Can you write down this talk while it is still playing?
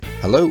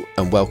Hello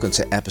and welcome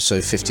to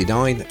episode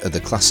 59 of the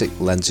Classic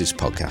Lenses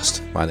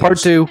podcast. My name's... Part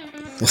 2.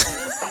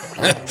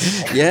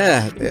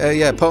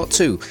 Yeah, part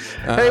 2.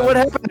 Hey, what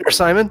happened there,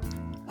 Simon?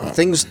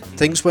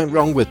 Things went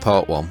wrong with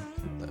part 1,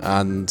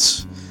 and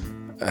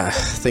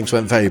things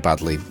went very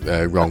badly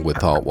wrong with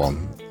part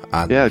 1.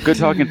 And yeah, good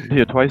talking to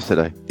you twice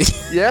today.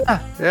 Yeah,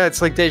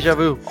 it's like deja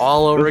vu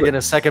all over again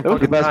a second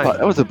fucking time.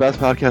 That was the best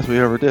podcast we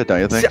ever did,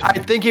 don't you think? I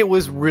think it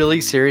was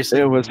really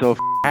seriously. It was so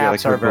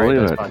perhaps our very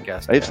best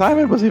podcast. Hey,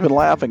 Simon was even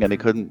laughing and he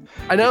couldn't.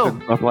 I know. He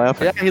couldn't stop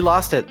laughing. Yeah, he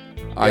lost it.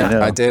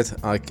 I did.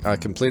 I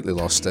completely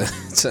lost it.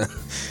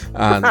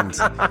 and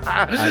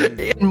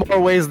in more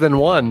ways than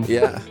one.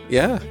 Yeah.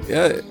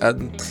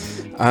 And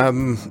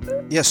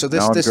so this.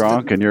 Now I'm this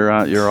drunk and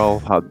you're all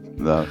hot.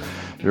 Now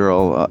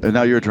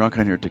you're drunk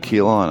on your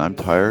tequila and I'm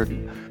tired.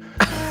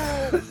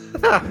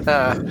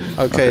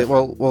 Okay,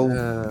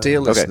 well, dear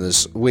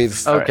listeners,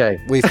 we've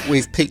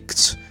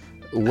peaked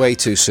way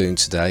too soon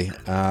today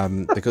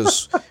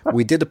because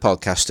we did a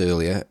podcast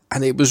earlier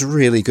and it was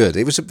really good.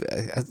 This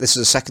is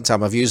the second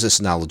time I've used this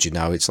analogy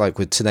now. It's like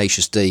with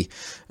Tenacious D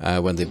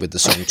when they did the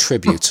song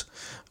Tribute,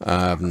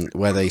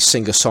 where they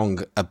sing a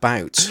song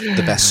about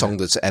the best song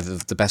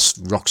the best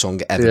rock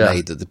song ever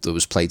made that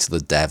was played to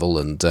the devil,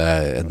 and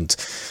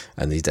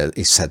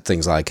he said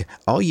things like,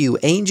 "Are you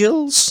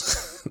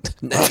angels?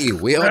 Nay,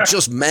 we are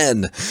just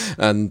men,"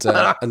 and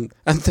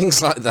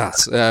things like that.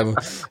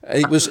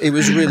 It was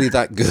really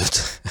that good,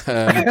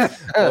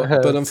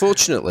 but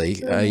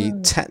unfortunately, a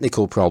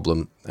technical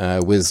problem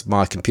with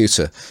my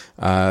computer,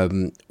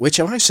 which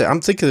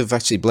I'm thinking of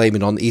actually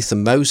blaming on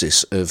Ethan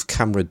Moses of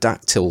Camera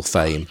Dactyl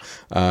fame.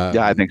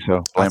 Yeah, I think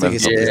so. I think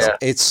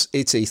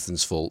it's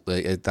Ethan's fault.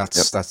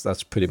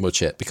 That's pretty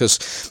much it,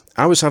 because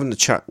I was having a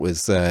chat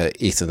with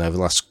Ethan over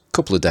the last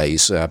couple of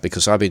days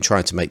because I've been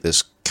trying to make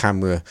this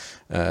camera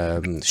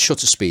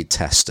shutter speed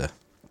tester,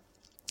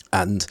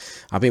 and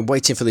I've been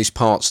waiting for these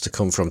parts to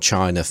come from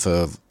China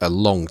for a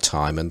long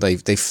time, and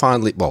they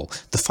finally,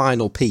 the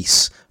final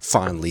piece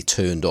finally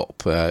turned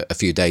up a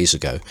few days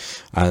ago,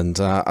 and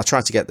I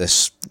tried to get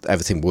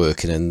everything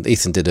working, and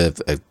Ethan did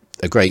a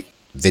great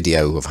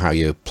video of how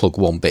you plug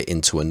one bit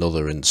into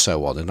another and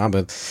so on, and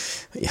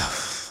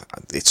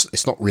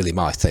it's not really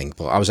my thing,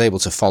 but I was able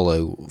to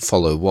follow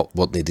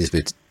what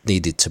needed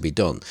to be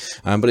done,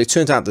 but it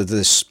turned out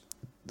that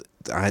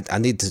I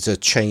needed to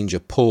change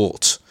a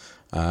port,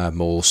 or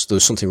there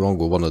was something wrong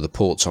with one of the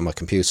ports on my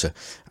computer,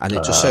 and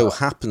it just so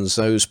happens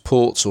those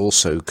ports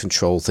also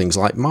control things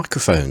like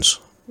microphones.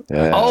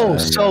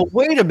 So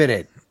wait a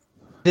minute,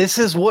 this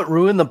is what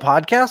ruined the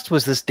podcast?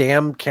 Was this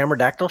damn Camera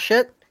Dactyl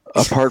shit?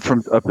 Apart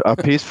from a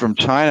piece from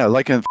China,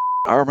 like in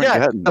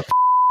Armageddon.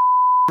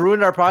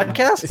 Ruined our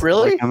podcast?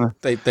 Really?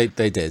 They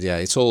did, yeah.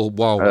 It's all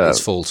Huawei's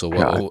fault, or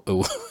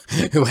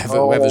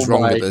whoever's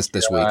wrong with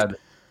this week.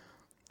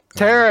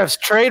 Tariffs,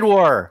 trade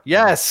war,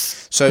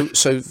 yes. So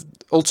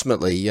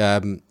ultimately,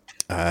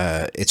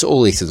 it's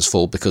all Ethan's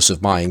fault because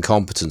of my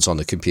incompetence on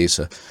the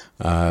computer,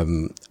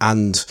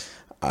 and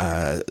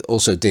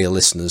also, dear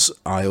listeners,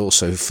 I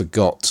also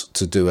forgot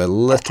to do a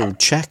little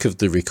check of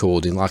the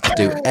recording like I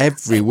do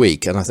every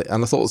week, and I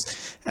thought,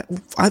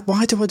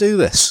 why do I do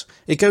this?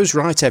 It goes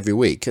right every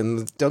week,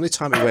 and the only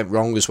time it went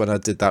wrong was when I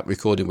did that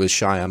recording with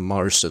Cheyenne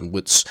Morrison,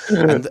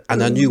 and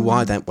I knew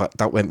why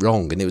that went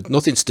wrong, and it was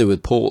nothing to do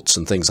with ports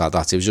and things like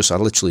that. It was just I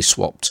literally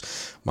swapped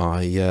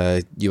my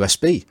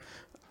USB,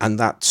 and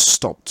that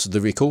stopped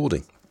the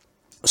recording.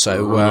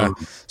 So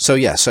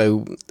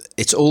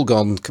it's all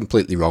gone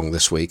completely wrong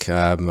this week,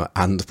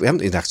 and we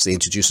haven't even actually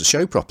introduced the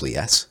show properly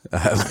yet.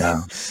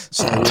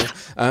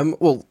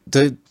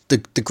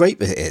 The great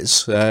bit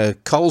is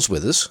Carl's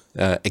with us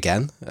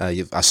again.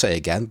 I say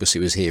again because he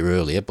was here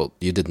earlier, but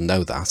you didn't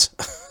know that.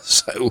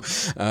 So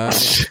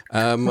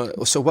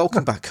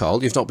welcome back,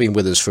 Carl. You've not been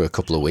with us for a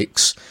couple of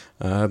weeks.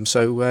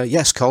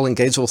 Yes, Carl in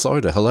Gainesville,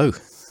 Florida. Hello.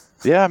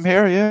 Yeah, I'm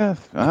here. Yeah.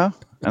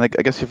 And I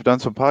guess you've done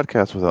some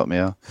podcasts without me.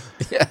 Yeah,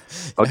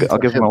 I'll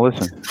give them a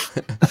listen.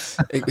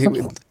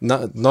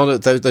 None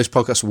of those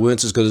podcasts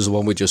weren't as good as the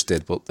one we just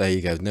did, but there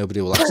you go. Nobody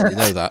will actually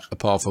know that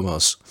apart from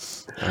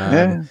us.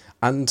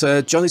 And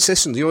Johnny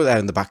Sisson, you're there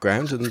in the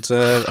background. And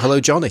hello,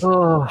 Johnny.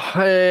 Oh,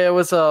 hey,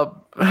 what's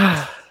up?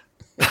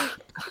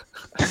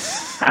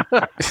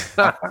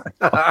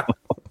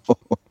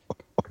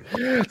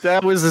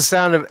 That was the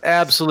sound of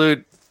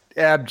absolute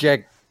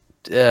abject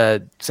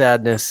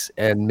sadness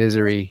and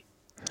misery,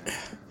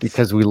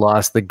 because we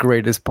lost the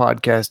greatest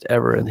podcast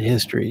ever in the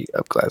history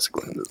of Classic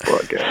Lenses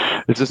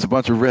podcast. It's just a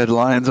bunch of red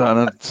lines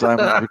on a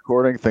Simon's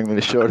recording thing that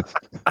he showed us.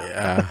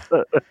 Yeah,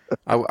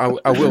 I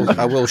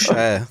will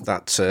share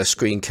that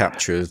screen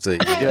capture of the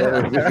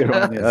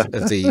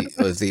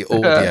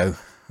audio.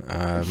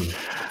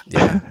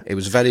 It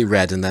was very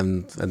red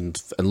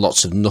and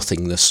lots of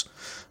nothingness.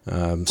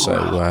 Not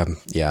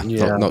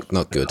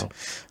good.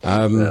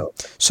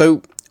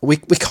 So. We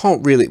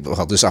can't really.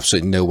 Well, there's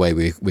absolutely no way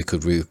we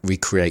could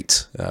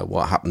recreate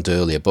what happened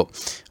earlier.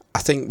 But I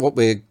think what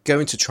we're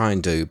going to try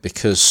and do,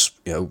 because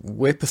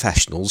we're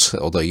professionals,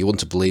 although you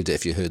wouldn't have believed it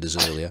if you heard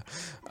us earlier,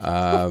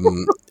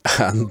 and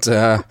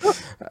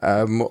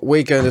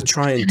we're going to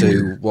try and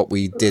do what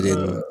we did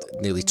in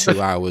nearly 2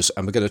 hours,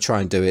 and we're going to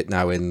try and do it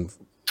now in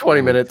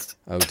 20 minutes.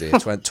 Oh dear,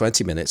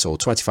 20 minutes or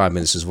 25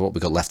 minutes is what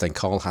we've got left. Then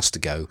Carl has to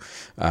go,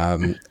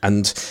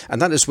 and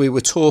that is, we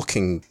were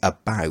talking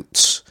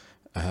about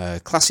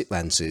classic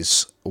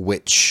lenses,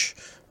 which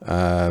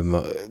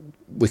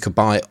we could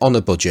buy on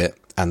a budget,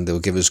 and they'll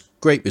give us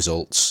great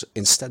results,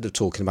 instead of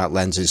talking about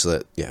lenses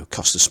that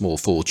cost a small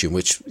fortune,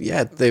 which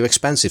they're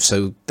expensive,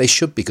 so they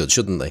should be good,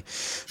 shouldn't they?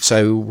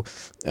 So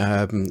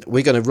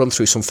we're going to run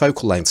through some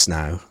focal lengths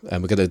now,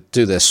 and we're going to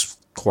do this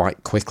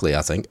quite quickly,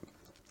 I think,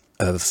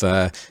 of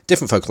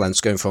different focal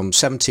lengths, going from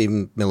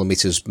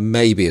 17mm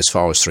maybe as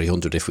far as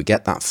 300 if we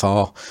get that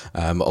far,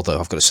 although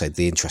I've got to say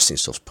the interesting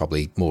stuff's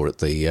probably more at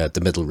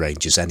the middle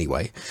ranges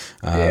anyway.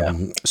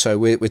 So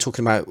we're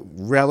talking about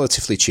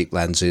relatively cheap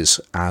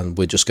lenses, and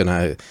we're just going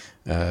to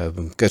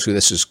go through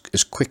this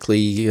as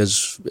quickly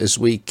as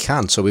we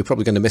can. So we're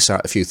probably going to miss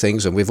out a few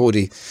things, and we've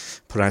already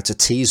put out a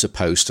teaser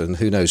post, and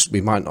who knows,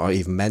 we might not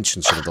even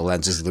mention some of the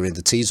lenses that are in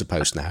the teaser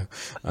post now,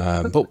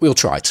 but we'll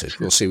try to.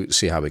 We'll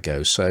see how it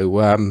goes. So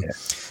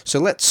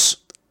let's.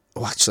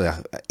 Well, actually,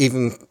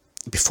 even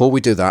before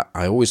we do that,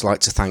 I always like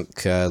to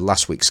thank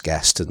last week's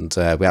guest, and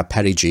we had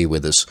Perry G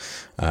with us,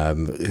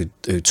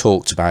 who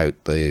talked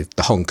about the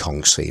Hong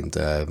Kong scene.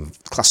 The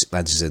classic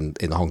lenses in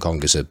Hong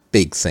Kong is a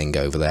big thing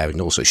over there, and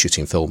also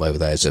shooting film over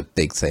there is a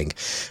big thing.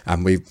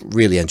 And we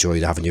really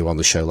enjoyed having you on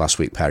the show last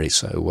week, Perry.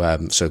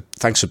 So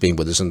thanks for being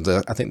with us. And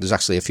I think there's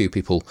actually a few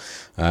people.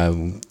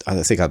 I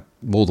think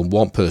more than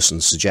one person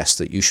suggests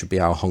that you should be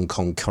our Hong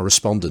Kong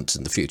correspondent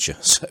in the future.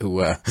 So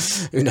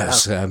who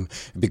knows? It'd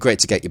be great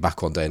to get you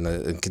back one day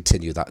and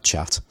continue that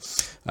chat.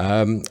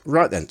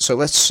 Right then, so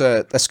let's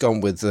go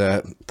on with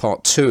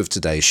part 2 of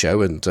today's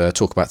show and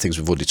talk about things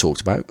we've already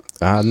talked about.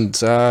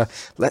 And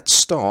let's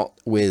start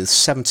with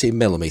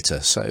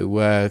 17mm.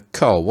 So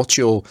Carl, what's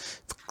your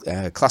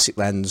classic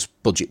lens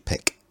budget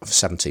pick for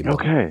 17mm?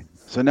 Okay.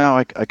 So now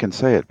I can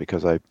say it,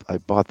 because I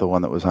bought the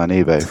one that was on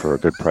eBay for a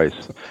good price,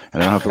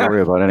 and I don't have to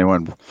worry about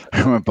anyone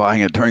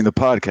buying it during the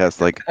podcast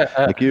like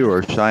you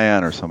or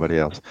Cheyenne or somebody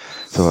else.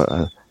 So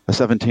a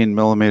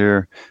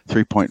 17mm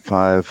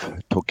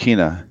 3.5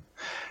 Tokina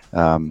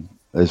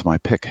is my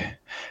pick,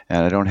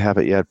 and I don't have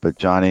it yet, but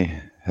Johnny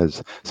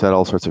has said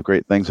all sorts of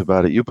great things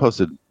about it. You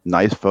posted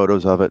nice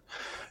photos of it,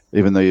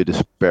 even though you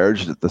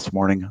disparaged it this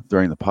morning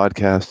during the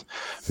podcast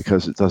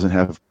because it doesn't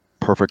have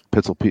perfect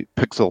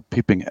pixel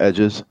peeping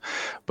edges,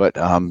 but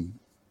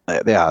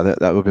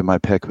that would be my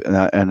pick,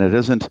 and it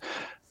isn't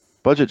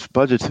budget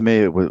to me.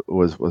 It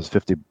was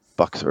 $50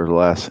 or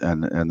less,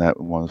 and that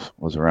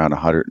was around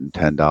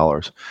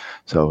 $110,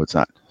 so it's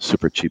not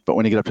super cheap. But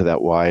when you get up to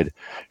that wide,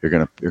 you're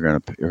gonna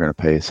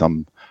pay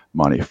some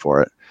money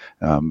for it,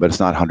 but it's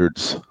not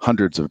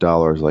hundreds of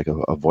dollars like a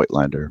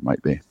Voigtlander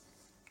might be.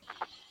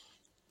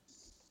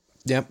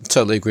 Yeah,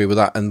 totally agree with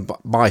that. And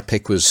my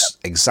pick was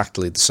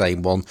exactly the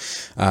same one.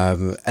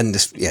 And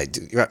this,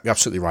 you're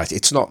absolutely right.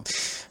 It's not.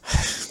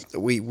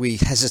 We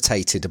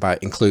hesitated about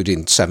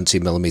including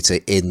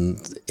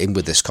 17mm in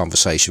with this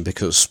conversation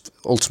because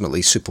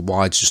ultimately super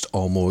wides just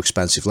are more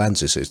expensive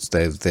lenses.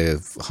 They're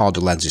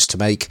harder lenses to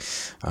make,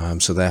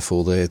 so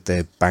therefore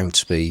they're bound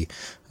to be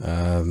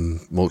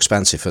more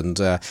expensive. And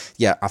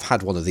I've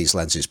had one of these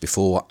lenses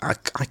before. I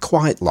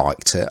quite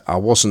liked it. I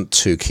wasn't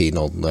too keen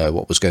on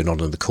what was going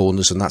on in the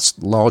corners, and that's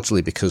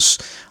largely because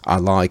I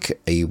like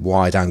a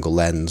wide angle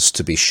lens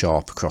to be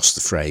sharp across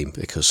the frame,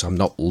 because I'm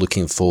not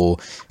looking for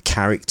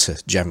character,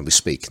 generally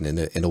speaking,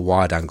 in a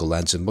wide angle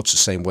lens, in much the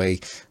same way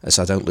as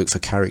I don't look for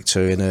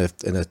character in a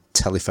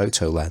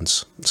telephoto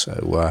lens.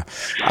 So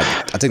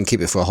I didn't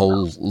keep it for a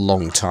whole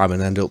long time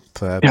and end up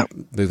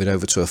moving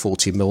over to a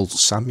 40mm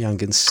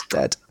Samyang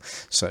instead.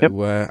 So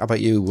how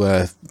about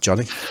you,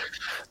 Johnny?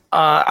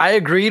 I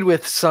agreed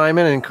with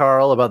Simon and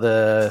Carl about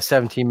the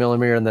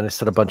 17mm, and then I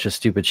said a bunch of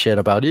stupid shit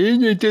about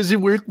it doesn't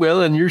work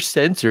well on your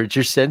sensor. It's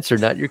your sensor,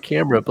 not your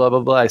camera, blah,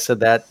 blah, blah. I said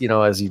that,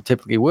 as you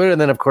typically would.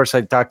 And then, of course,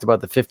 I talked about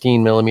the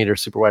 15mm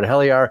super wide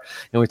Heliar,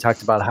 and we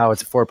talked about how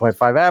it's a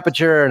 4.5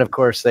 aperture. And, of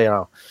course,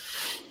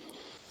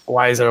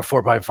 why is it a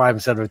 4.5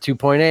 instead of a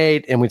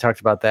 2.8? And we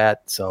talked about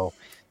that. So,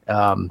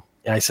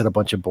 I said a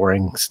bunch of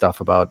boring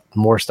stuff about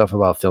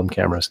film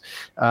cameras.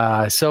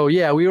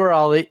 We were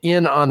all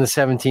in on the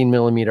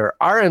 17mm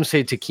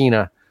RMC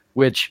Tokina,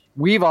 which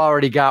we've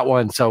already got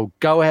one. So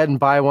go ahead and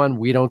buy one.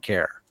 We don't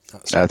care.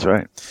 That's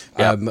right.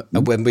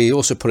 When we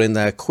also put in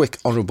there, quick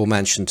honourable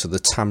mention to the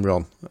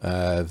Tamron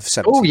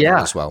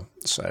 17mm as well.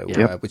 So,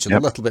 which is a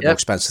little bit more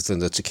expensive than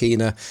the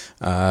Tokina.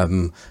 I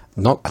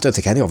don't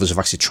think any of us have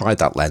actually tried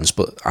that lens,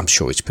 but I'm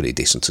sure it's pretty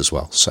decent as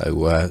well. So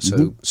that's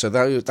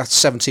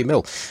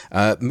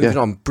 17mm. Moving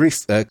on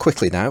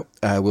quickly now,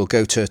 we'll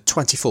go to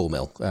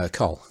 24mm.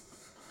 Carl.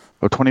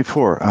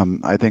 24.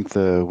 I think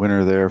the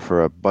winner there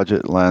for a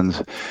budget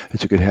lens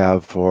that you could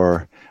have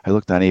for I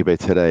looked on eBay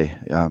today.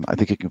 I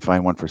think you can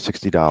find one for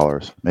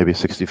 $60, maybe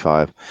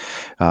 $65.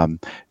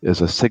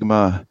 Is a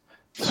Sigma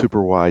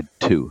Super Wide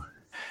 2,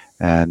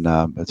 and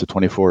it's a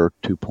 24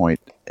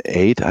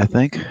 2.8. I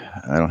think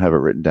I don't have it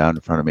written down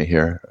in front of me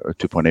here, or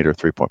 2.8 or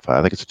 3.5.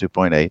 I think it's a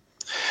 2.8.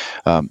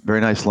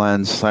 Very nice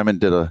lens. Simon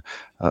did a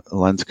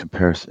lens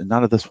comparison.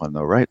 Not of this one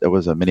though, right? That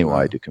was a mini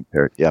wide you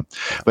compared. Yeah,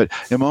 but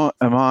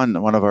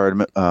Iman, one of our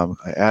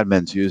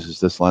admins, uses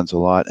this lens a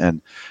lot,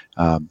 and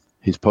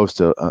he's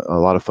posted a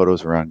lot of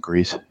photos around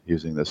Greece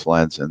using this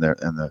lens, and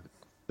the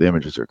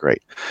images are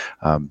great.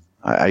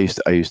 I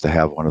used to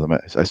have one of them.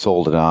 I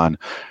sold it on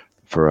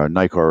for a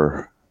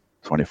Nikkor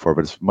 24,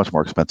 but it's a much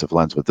more expensive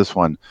lens. But this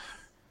one,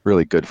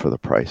 really good for the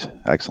price.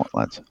 Excellent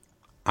lens.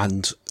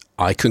 And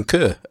I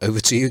concur.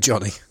 Over to you,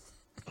 Johnny.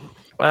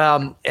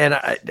 And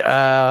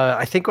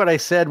I think what I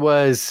said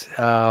was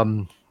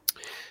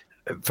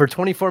for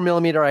 24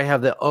 millimeter, I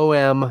have the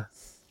OM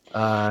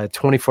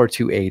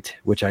 24-28,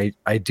 which I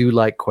do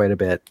like quite a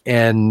bit.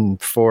 And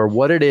for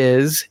what it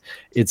is,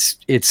 it's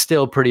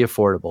still pretty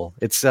affordable.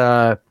 It's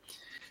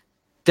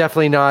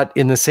definitely not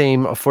in the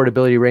same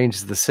affordability range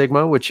as the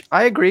Sigma, which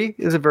I agree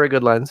is a very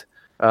good lens.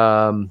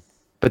 But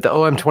the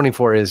OM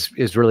 24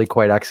 is really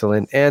quite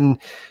excellent. And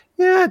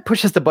yeah, it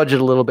pushes the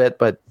budget a little bit,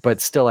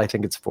 but still, I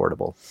think it's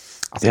affordable.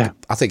 I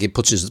think it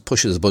pushes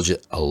the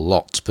budget a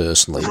lot,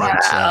 personally.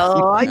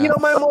 Well,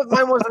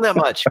 mine wasn't that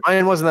much.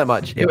 Mine wasn't that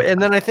much.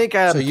 And then I think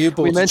so. You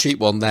bought a cheap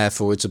one,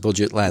 therefore it's a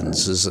budget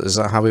lens. Is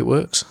that how it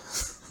works?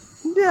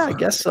 Yeah, I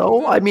guess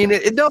so. I mean,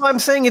 I'm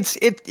saying it's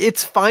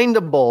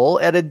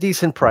findable at a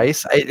decent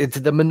price. It's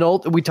the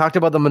Minolta. We talked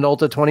about the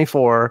Minolta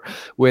 24,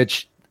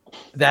 which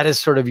that is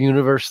sort of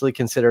universally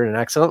considered an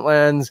excellent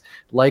lens.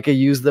 Leica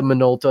used the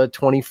Minolta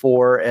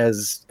 24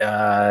 as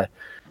in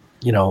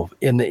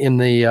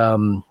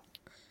the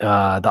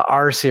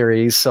R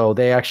series, so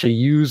they actually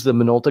use the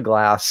Minolta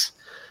glass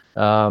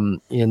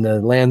in the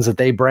lens that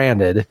they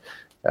branded.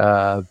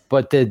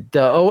 But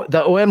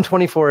the OM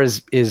 24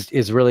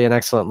 is really an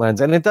excellent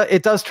lens, and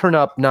it does turn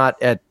up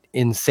not at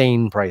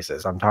insane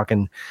prices. I'm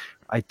talking,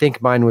 I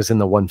think mine was in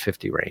the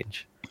 150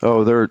 range.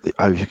 Oh,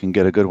 you can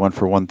get a good one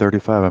for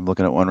 $135. I'm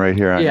looking at one right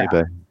here on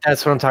eBay.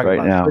 That's what I'm talking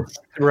about now.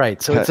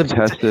 Right, so it's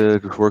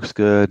tested, works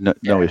good,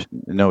 no issues.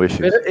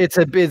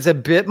 It's a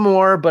bit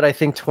more, but I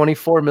think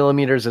 24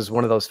 millimeters is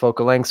one of those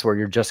focal lengths where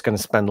you're just going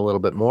to spend a little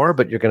bit more,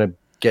 but you're going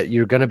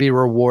to be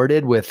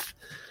rewarded with,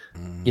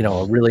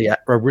 a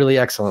really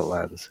excellent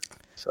lens.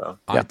 So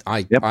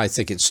I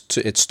think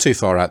it's too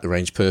far out the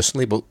range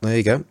personally, but there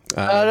you go.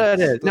 It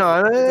is.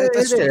 No, it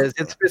is.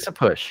 It's a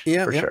push.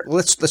 Yeah, for sure. Well,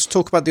 let's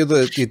talk about the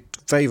other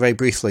very, very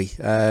briefly.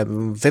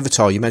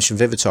 Vivitar. You mentioned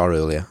Vivitar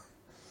earlier.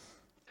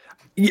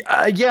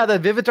 Yeah, the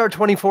Vivitar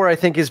 24 I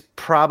think is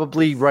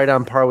probably right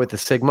on par with the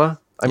Sigma.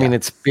 I mean,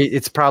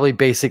 it's probably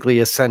basically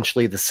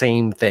essentially the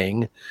same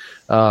thing.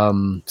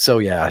 So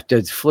yeah,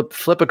 just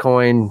flip a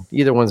coin.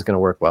 Either one's going to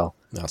work well.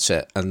 That's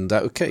it. And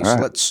okay, so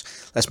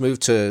let's move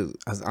to.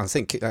 I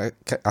think you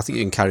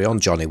can carry on,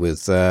 Johnny,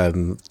 with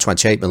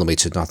 28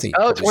 millimeter. I think.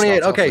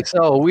 28. Okay,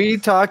 so we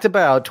talked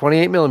about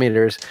 28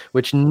 millimeters,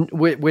 which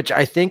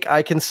I think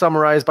I can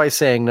summarize by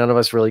saying none of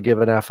us really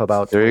give an F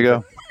about. There you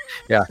go.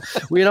 Yeah,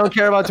 we don't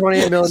care about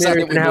 28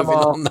 millimeters.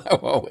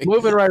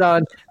 Moving right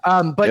on.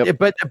 But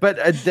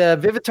the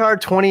Vivitar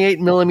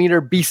 28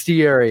 millimeter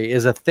bestiary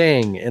is a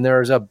thing, and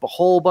there's a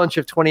whole bunch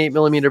of 28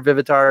 millimeter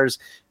Vivitars.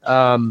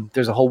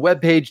 There's a whole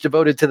webpage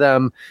devoted to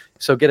them.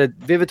 So get a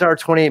Vivitar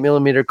 28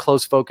 millimeter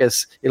close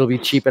focus. It'll be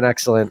cheap and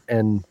excellent,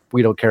 and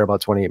we don't care about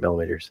 28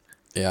 millimeters.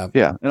 Yeah,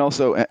 and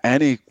also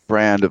any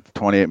brand of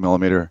 28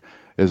 millimeter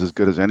is as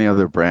good as any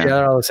other brand. Yeah,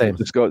 they're all the same.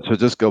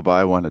 Just go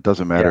buy one. It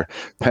doesn't matter.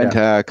 Yeah.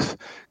 Pentax,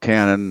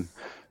 Canon,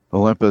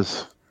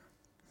 Olympus,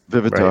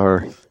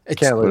 Vivitar,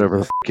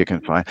 whatever you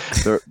can find.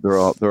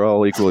 They're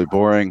all equally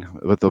boring,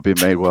 but they'll be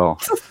made well.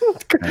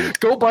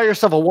 Go buy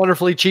yourself a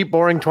wonderfully cheap,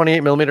 boring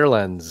 28 millimeter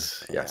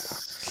lens.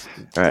 Yes.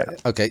 All right.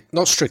 Okay,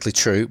 not strictly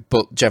true,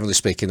 but generally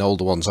speaking,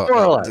 older ones are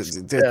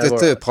the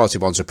third-party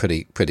ones are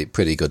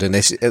pretty good. And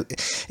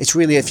it's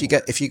really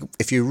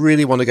if you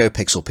really want to go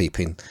pixel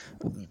peeping,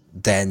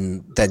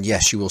 then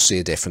yes, you will see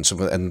a difference.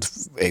 And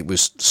it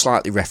was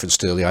slightly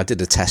referenced earlier. I did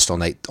a test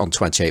on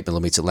 28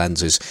 millimeter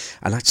lenses,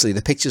 and actually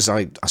the pictures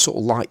I sort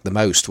of liked the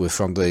most were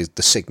from the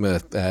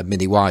Sigma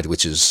mini wide,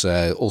 which is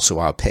also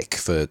our pick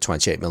for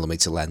 28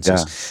 millimeter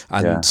lenses.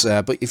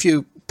 But if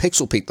you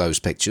pixel peep those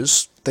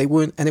pictures, they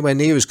weren't anywhere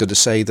near as good as,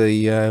 say,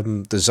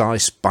 the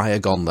Zeiss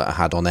Biogon that I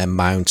had on M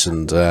mount,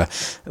 and I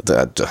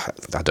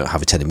don't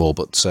have it anymore.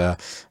 But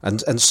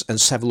and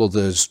several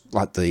others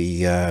like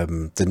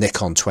the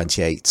Nikon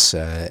 28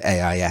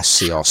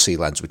 AIS CRC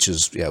lens, which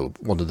is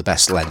one of the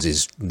best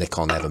lenses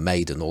Nikon ever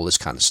made, and all this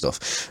kind of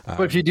stuff.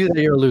 But if you do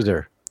that, you're a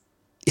loser.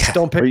 Yeah.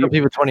 Don't pixel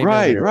peep with 20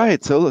 millimeter.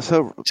 Right. So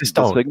just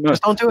don't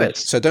do it.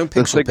 So don't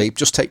pixel peep.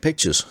 Just take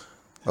pictures.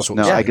 That's what.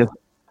 I guess,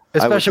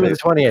 especially with the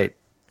 28.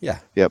 Yeah.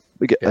 Yep.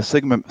 A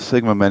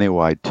Sigma Mini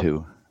Wide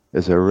 2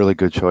 is a really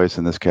good choice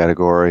in this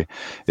category.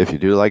 If you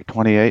do like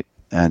 28,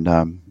 and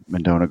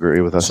and don't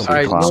agree with us. All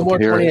right, no more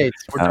 28s.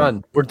 We're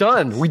done. We're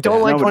done. We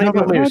don't like 28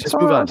 millimeters. Just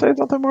move on. Say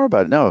something more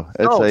about it. No,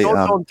 it's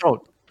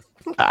don't.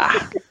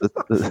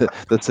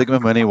 The Sigma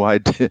Mini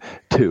Wide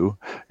 2.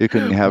 You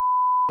can have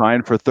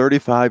fine for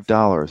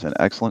 $35 in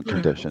excellent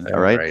condition.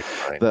 All right.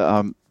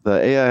 The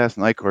AIS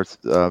Nikkor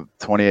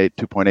 28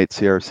 2.8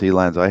 CRC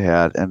lens I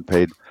had and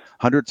paid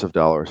hundreds of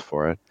dollars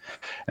for it,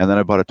 and then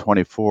I bought a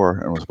 24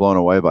 and was blown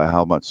away by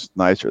how much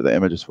nicer the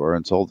images were,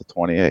 and sold the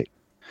 28.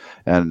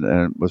 And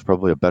it was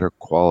probably a better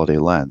quality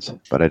lens,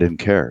 but I didn't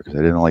care because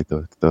I didn't like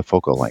the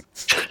focal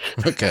length.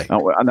 Okay. Now,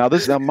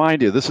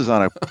 mind you, this is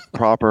on a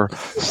proper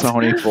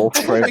Sony full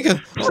frame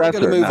sensor. We're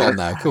going to move on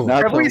now. Cool.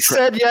 Have we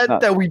said yet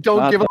that we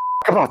don't give a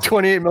about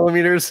 28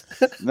 millimeters?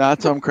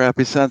 Not some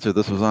crappy sensor.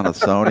 This was on a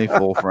Sony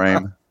full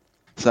frame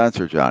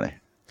sensor, Johnny.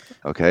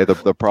 Okay,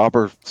 the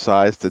proper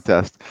size to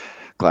test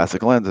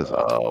classic lenses.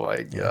 Oh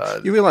my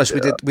God! You realise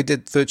we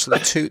did virtually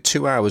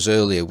two hours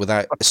earlier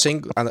without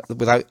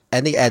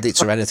any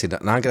edits or anything,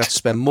 and I'm going to have to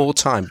spend more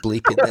time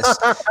bleeping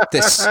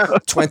this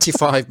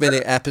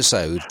 25-minute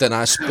episode than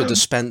I would have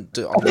spent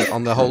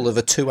on the whole of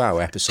a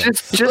 2-hour episode.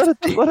 Just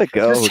let it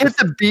go. Just hit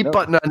the beep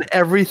button on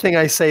everything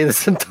I say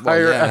this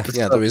entire episode.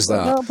 Yeah, there is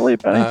that. Don't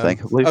bleep anything.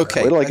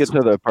 Okay, wait till I get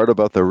to the part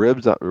about the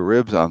ribs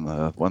on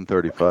the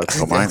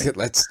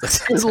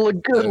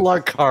 135. Good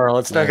luck, Carl.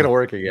 It's not going to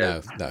work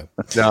again.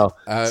 No.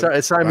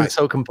 Simon's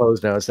so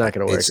composed now. It's not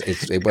going to work.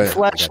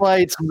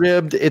 Flashlights,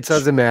 ribbed. It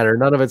doesn't matter.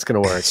 None of it's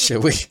going to work.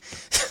 Should we?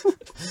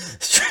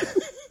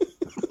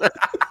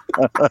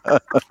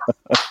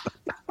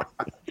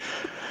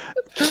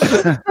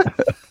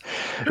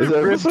 Are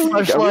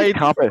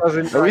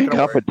we in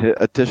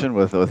competition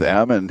with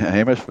Am and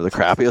Hamish for the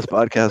crappiest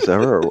podcast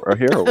ever, or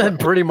here? Or what?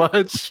 Pretty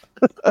much.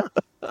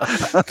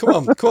 Come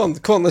on.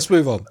 Let's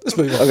move on.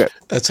 Okay,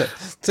 that's it.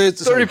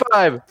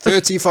 35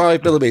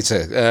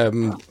 millimeter.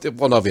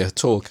 One of you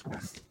talk.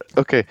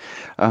 Okay.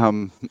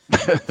 I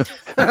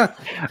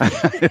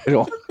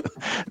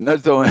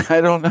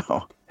don't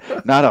know.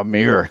 Not a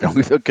mirror.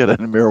 Don't get a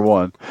mirror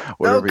one.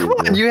 No, come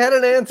on. You had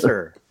an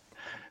answer.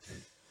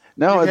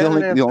 No,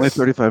 the only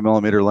 35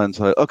 millimeter lens.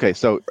 Okay,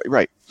 so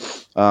right.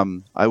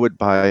 I would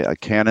buy a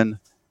Canon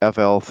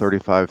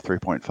FL35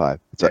 3.5.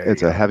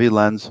 It's a heavy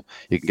lens.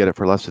 You can get it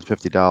for less than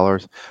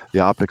 $50. The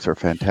optics are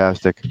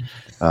fantastic.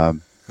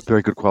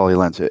 Very good quality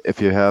lens. If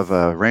you have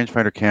a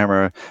rangefinder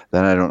camera,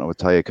 then I don't know what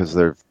to tell you because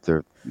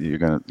you're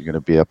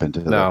gonna be up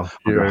into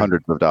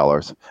hundreds of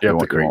dollars. You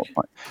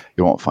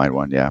won't find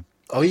one. Yeah.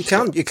 Oh, you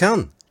can.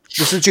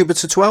 There's a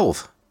Jupiter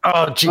 12.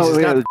 Oh, Jesus.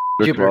 Not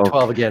Jupiter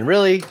 12 again.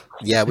 Really?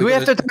 Yeah. Do we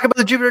have to talk about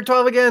the Jupiter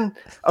 12 again?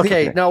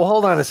 Okay, now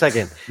hold on a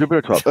second.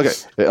 Jupiter 12. Okay.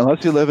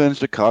 Unless you live in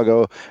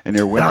Chicago and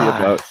you're wimpy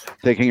about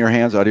taking your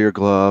hands out of your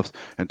gloves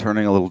and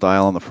turning a little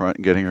dial on the front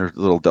and getting your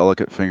little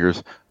delicate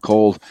fingers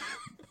cold,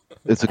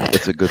 it's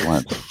a good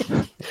lens.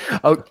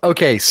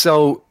 Okay,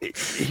 so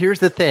here's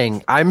the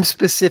thing. I'm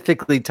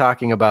specifically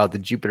talking about the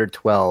Jupiter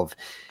 12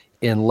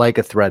 in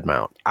Leica thread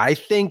mount. I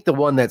think the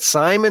one that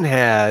Simon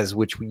has,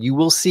 which you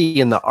will see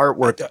in the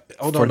artwork.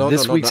 No.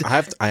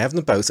 I have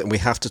them both, and we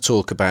have to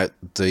talk about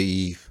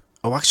the.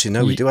 Oh, actually,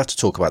 no, we do have to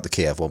talk about the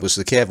Kiev one because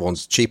the Kiev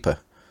one's cheaper.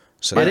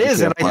 So it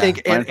is, and I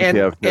think,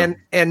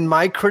 and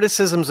my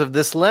criticisms of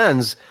this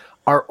lens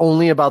are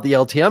only about the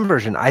LTM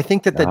version. I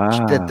think that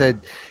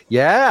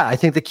I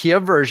think the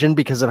Kiev version,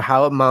 because of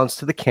how it mounts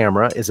to the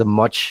camera, is a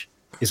much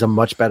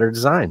better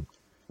design.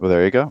 Well,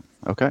 there you go.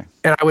 Okay.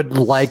 And I would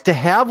like to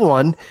have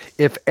one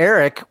if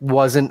Eric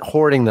wasn't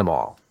hoarding them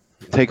all.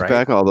 Takes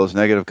back all those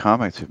negative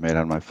comments you've made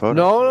on my photo.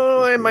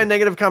 No, my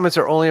negative comments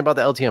are only about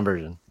the LTM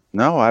version.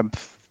 No, I've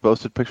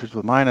posted pictures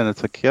with mine, and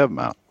it's a Kiev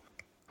mount.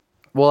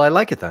 Well, I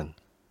like it then.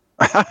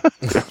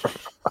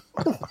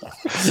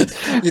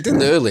 You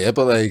didn't earlier,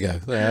 but there you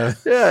go.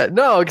 Yeah,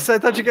 no, because I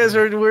thought you guys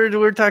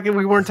were talking.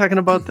 We weren't talking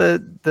about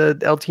the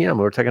LTM.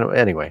 We were talking about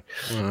anyway.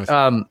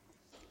 Right.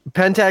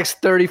 Pentax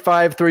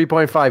 35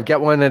 3.5.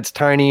 Get one that's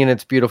tiny and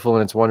it's beautiful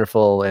and it's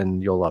wonderful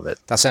and you'll love it.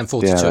 That's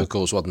M42 of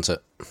course, wasn't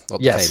it?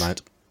 Yes. Came out.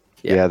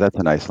 Yeah, that's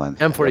a nice lens.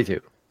 M42.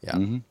 Yeah.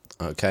 Mm-hmm.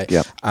 Okay.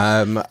 Yeah.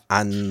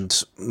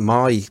 And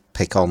my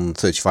pick on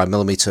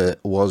 35mm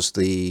was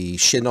the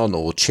Chinon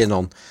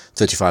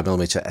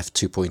 35mm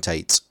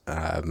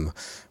f2.8,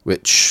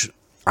 which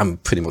I'm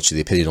pretty much of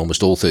the opinion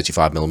almost all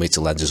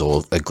 35mm lenses,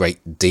 or a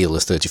great deal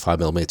of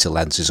 35mm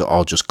lenses,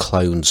 are just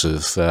clones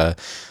of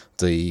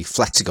the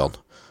Flexagon.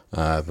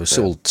 They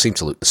all seem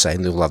to look the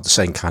same. They all have the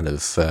same kind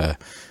of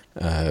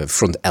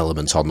front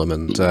element on them,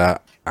 and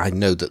I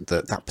know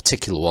that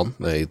particular one,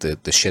 the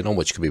Chinon,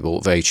 which can be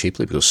bought very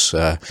cheaply because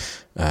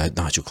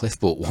Nigel Cliff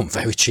bought one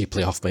very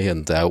cheaply off me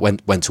and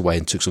went away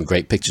and took some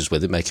great pictures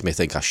with it, making me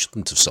think I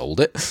shouldn't have sold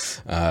it.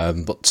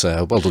 But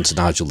well done to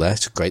Nigel there.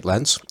 It's a great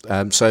lens.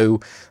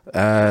 So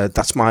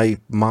that's my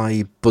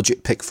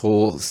budget pick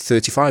for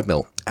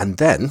 35mm. And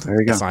then,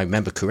 if I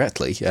remember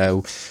correctly,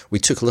 we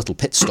took a little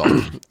pit stop.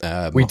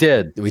 We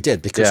did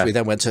because we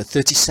then went to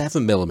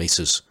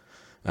 37mm.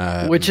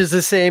 Which is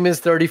the same as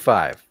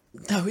 35.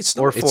 No, it's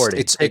not. Or 40.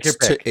 It's it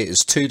is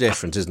too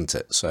different, isn't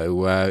it?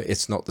 So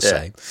it's not the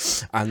same.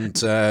 And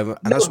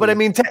but I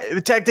mean,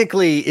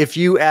 technically, if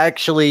you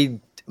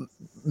actually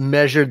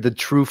measured the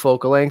true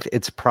focal length,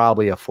 it's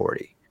probably a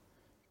 40.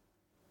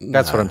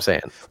 That's what I'm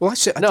saying. Well,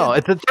 it's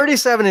a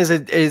 37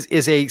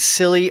 is a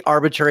silly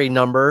arbitrary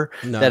number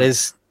that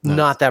is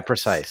not that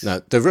precise.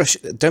 No,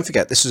 don't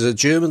forget, this is a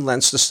German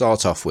lens to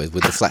start off with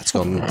the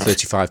Flexicon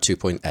 35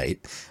 2.8.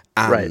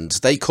 And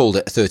they called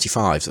it a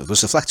 35. It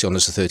was reflected on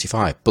as a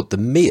 35, but the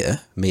Mia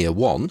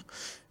 1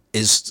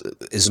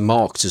 is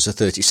marked as a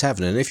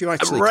 37. And if you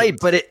actually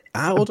but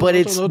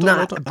it's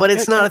not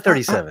a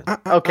 37.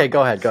 Okay,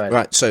 go ahead.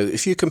 Right, so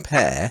if you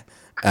compare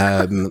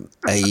a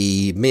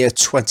Mia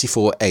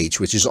 24H,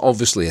 which is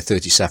obviously a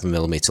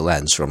 37mm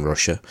lens from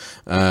Russia,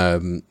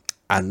 and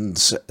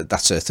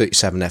that's a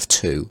 37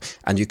 f2,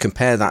 and you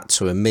compare that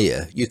to a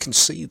Mia, you can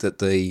see that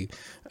the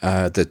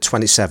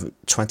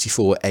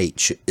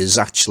 24H is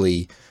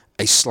actually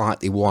a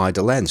slightly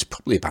wider lens,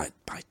 probably by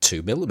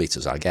 2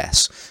 millimeters, I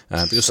guess,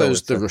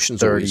 because the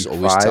Russians always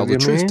tell the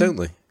truth, don't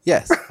they?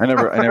 Yes. I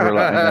never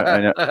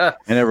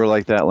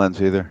liked that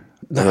lens either.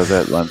 No.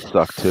 That lens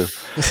sucked too.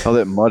 Oh,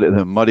 the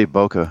muddy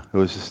bokeh. It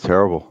was just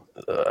terrible.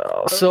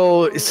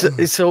 So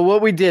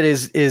what we did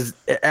is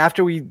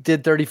after we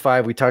did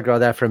 35, we talked about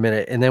that for a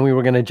minute, and then we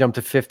were going to jump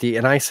to 50.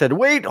 And I said,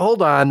 wait,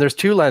 hold on. There's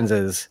two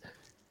lenses.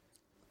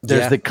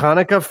 There's the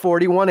Konica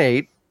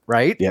 41.8,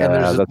 right? Yeah, and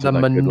there's the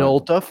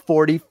Minolta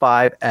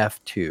 45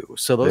 f2.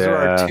 So those are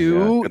our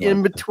two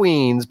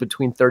in-betweens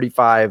between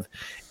 35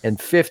 and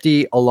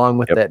 50, along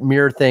with that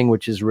mirror thing,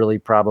 which is really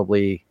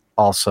probably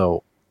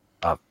also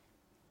a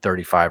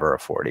 35 or a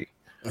 40.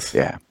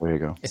 Yeah, there you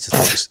go. It's a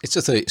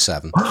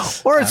 37,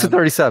 or it's a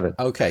 37.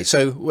 Okay,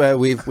 so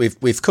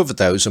we've covered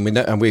those, and we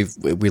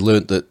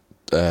learned that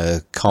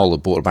Carl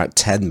had bought about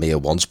 10 Mia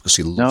ones because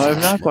he loved No,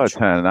 I've not bought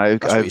 10. I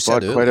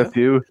bought quite a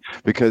few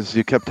because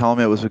you kept telling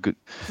me it was a good.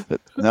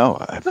 No,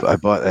 I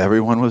bought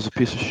everyone was a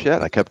piece of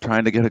shit. I kept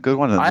trying to get a good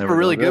one. I have a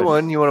really good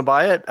one. You want to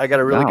buy it? I got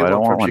a really good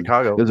one from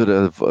Chicago. Is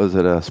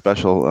it a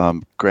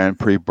special Grand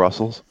Prix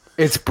Brussels?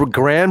 It's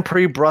Grand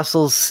Prix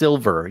Brussels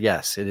Silver.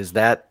 Yes, it is.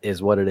 That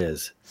is what it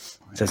is.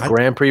 It says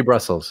Grand Prix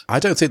Brussels. I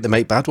don't think they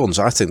make bad ones.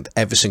 I think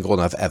every single one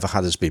I've ever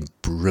had has been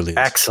brilliant.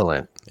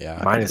 Excellent.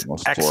 Yeah, mine is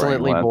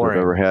excellently boring.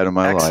 I've ever had in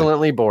my life.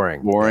 Excellently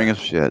boring. Boring as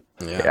shit.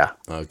 Yeah.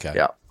 Okay.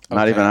 Yeah.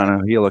 Not even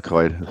on a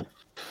helicoid.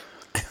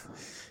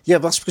 Yeah,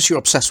 but that's because you're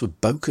obsessed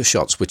with bokeh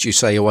shots, which you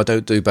say, "Oh, I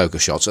don't do bokeh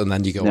shots," and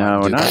then you go,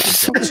 "No, not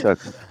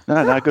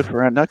good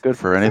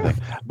for anything."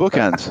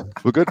 Bookends,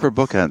 we're good for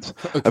bookends.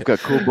 Okay. I've got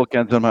cool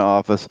bookends in my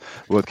office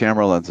with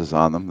camera lenses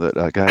on them that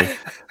a guy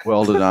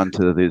welded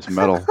onto these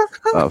metal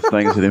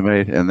things that he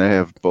made, and they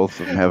have both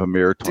of them have a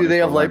mirror. Do they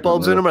have light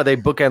bulbs in them? Are they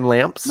bookend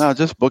lamps? No,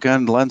 just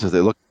bookend lenses.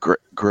 They look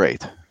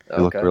great.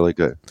 They look really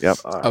good. Yep.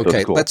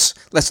 Okay, cool.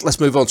 Let's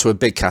move on to a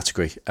big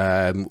category,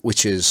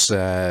 which is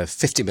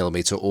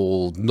 50mm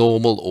all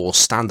normal or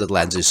standard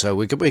lenses. So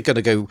we're going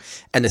to go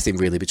anything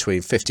really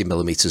between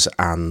 50mm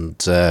and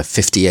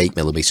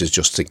 58mm,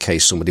 just in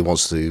case somebody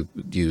wants to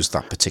use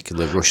that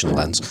particular Russian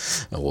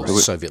lens or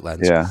Soviet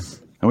lens. Yeah.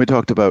 And we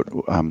talked about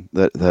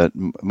that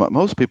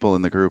most people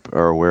in the group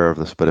are aware of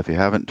this, but if you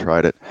haven't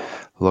tried it,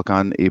 look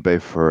on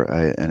eBay for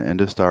an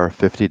Industar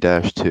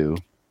 50-2.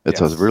 It's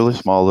a really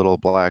small little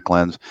black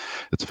lens.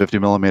 It's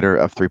 50mm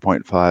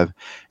f3.5,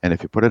 and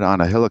if you put it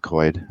on a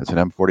helicoid, it's an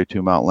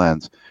M42 mount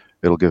lens.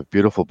 It'll give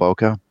beautiful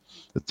bokeh.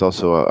 It's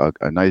also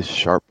a nice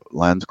sharp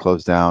lens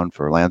closed down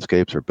for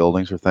landscapes or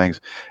buildings or things,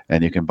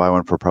 and you can buy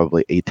one for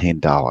probably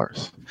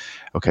 $18.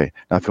 Okay,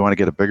 now if you want to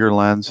get a bigger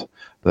lens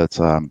that's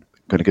going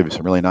to give you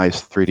some really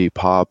nice 3D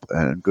pop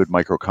and good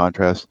micro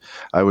contrast,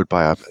 I would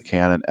buy a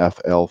Canon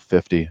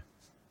FL50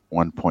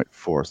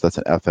 1.4, so that's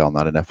an FL,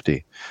 not an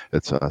FD.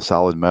 It's a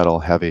solid metal,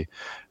 heavy.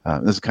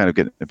 This is kind of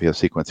getting to be a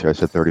sequence here. I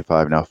said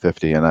 35, now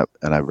 50, and I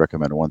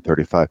recommend a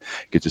 135. You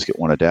could just get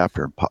one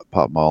adapter and pop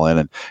them all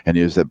in and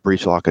use that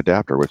breech lock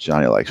adapter, which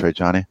Johnny likes, right,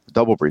 Johnny?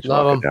 Double breech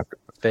lock adapter.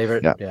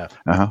 Favorite, yeah.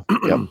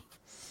 Yep.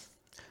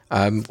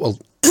 Well,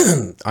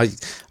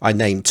 I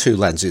named two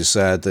lenses.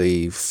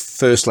 The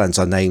first lens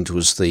I named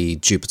was the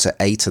Jupiter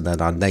 8, and then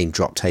I name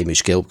dropped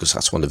Hamish Gill because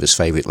that's one of his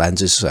favourite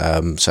lenses.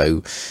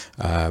 So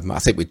I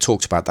think we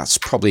talked about that's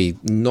probably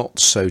not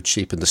so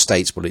cheap in the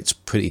States, but it's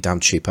pretty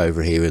damn cheap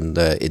over here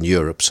in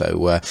Europe.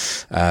 So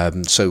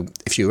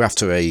if you're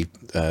after a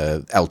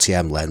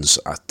LTM lens,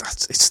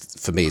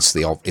 for me it's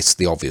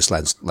the obvious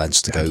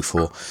lens to go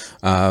for.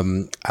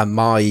 And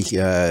my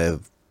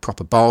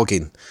proper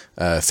bargain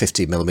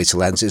 50mm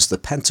lens is the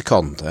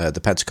Pentacon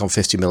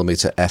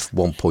 50mm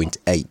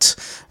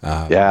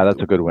f1.8. Yeah,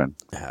 that's a good one.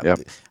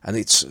 Yep. And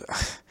he's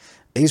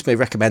been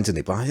recommending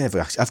it, but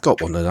I've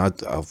got one,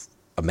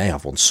 and may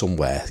have one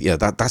somewhere. Yeah,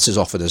 that's as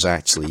often as I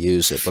actually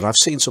use it. But I've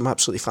seen some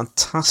absolutely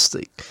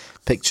fantastic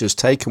pictures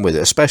taken with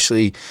it,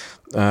 especially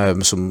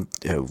some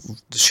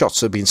shots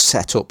that have been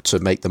set up to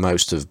make the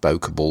most of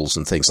bokeh balls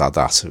and things like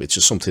that, which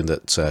is something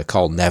that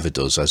Carl never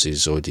does, as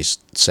he's already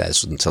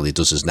says, until he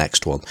does his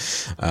next one.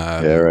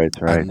 Right.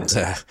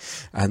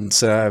 And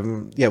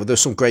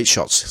there's some great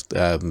shots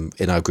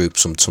in our group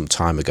some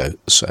time ago.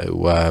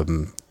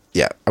 So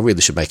yeah, I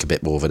really should make a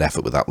bit more of an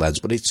effort with that lens,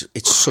 but it's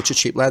such a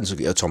cheap lens.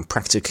 It's on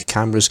Praktica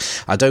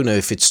cameras. I don't know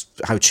if it's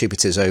how cheap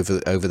it is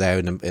over there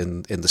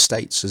in the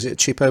States. Is it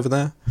cheap over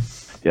there?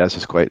 Yeah, it's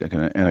just quite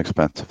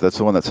inexpensive. That's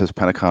the one that says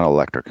Pentagon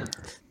Electric.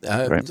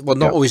 Right? Well,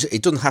 not always.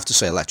 It doesn't have to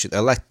say electric.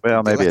 Well,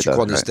 maybe the electric it does,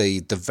 one is the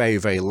very,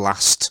 very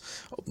last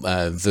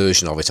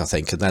version of it, I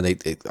think. And then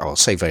I'll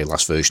say very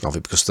last version of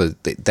it because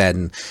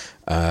then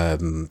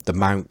the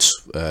mount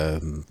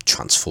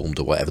transformed,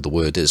 or whatever the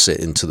word is,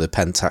 into the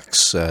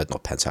Pentax,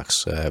 not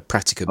Pentax,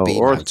 Praktica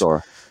B mount.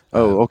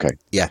 Okay.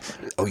 Yeah.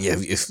 Oh, yeah.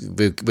 If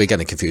we're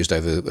getting confused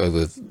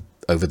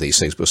over these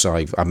things, because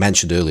I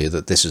mentioned earlier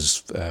that this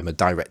is a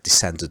direct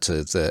descendant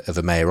of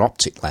a Meyer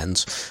optic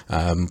lens,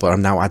 but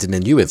I'm now adding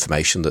in new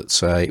information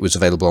that it was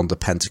available on the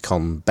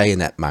Pentacon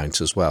bayonet mount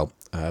as well,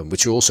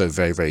 which are also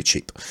very, very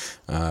cheap.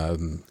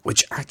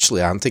 Which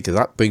actually, I'm thinking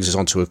that brings us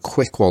on to a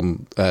quick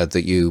one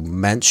that you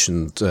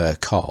mentioned,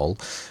 Carl,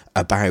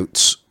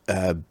 about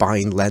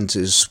buying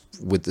lenses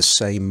with the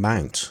same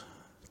mount.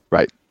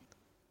 Right.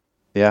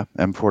 Yeah,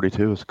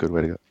 M42 is a good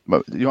way to go.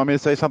 But you want me to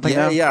say something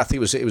now? Yeah, I think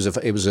it was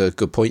a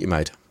good point you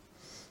made.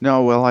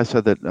 No, well, I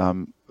said that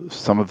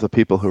some of the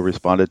people who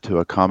responded to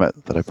a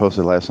comment that I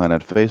posted last night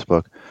on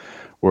Facebook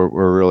were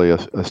really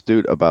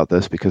astute about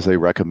this, because they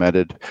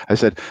recommended. I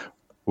said,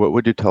 what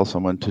would you tell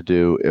someone to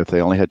do if they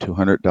only had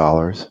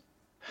 $200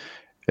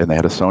 and they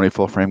had a Sony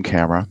full frame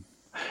camera,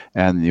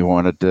 and they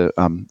wanted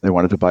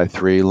to buy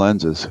 3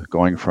 lenses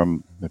going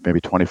from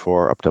maybe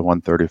 24 up to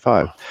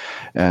 135,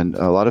 and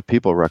a lot of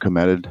people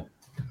recommended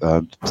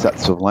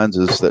sets of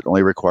lenses that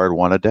only required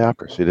 1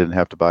 adapter, so you didn't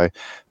have to buy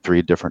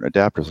 3 different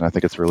adapters. And I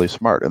think it's really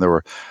smart. And there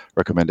were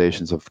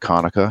recommendations of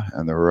Konica,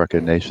 and there were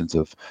recommendations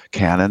of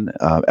Canon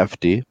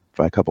FD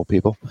by a couple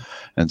people,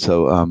 and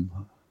so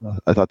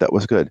I thought that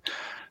was good.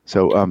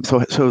 So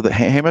the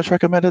Hamish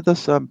recommended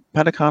this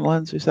Pentagon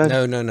lens, you said?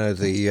 No.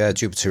 The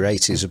Jupiter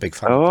 80 is a big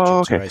fan. Oh,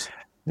 of the Jupiter okay.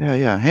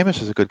 80. Yeah.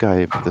 Hamish is a good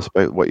guy,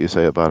 despite what you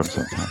say about him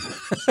sometimes.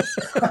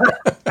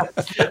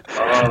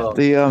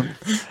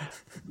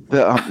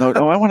 No,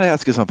 I want to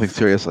ask you something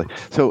seriously.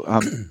 So,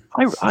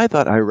 I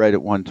thought I read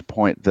at one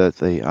point that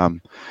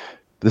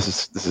this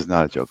is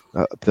not a joke.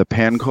 The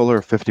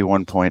Pancolar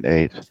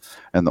 51.8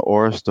 and the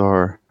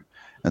Aurostar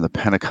and the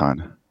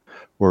Pentacon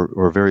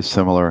were very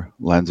similar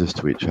lenses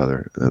to each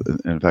other.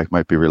 In fact,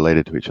 might be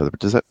related to each other. But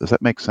does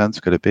that make sense?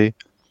 Could it be?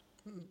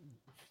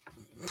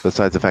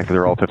 Besides the fact that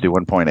they're all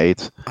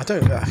 51.8s, I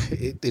don't.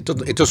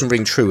 It doesn't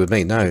ring true with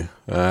me. No.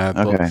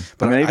 Okay.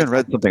 But I even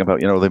read something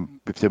about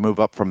if they move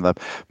up from the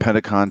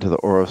Pentacon to the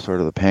Aurostar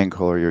to the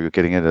Pancolar, you're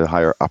getting into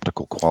higher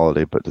optical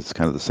quality, but it's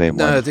kind of the same.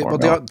 No, the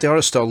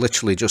Aurostar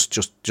literally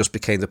just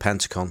became the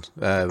Pentacon.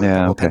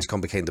 Pentacon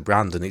became the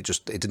brand, and it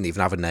didn't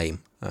even have a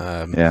name.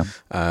 I'm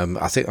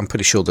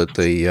pretty sure that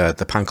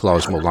the Pancolar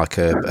is more like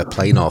a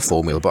planar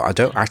formula, but I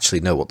don't actually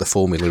know what the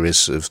formula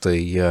is of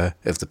the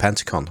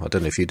Pentacon. I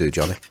don't know if you do,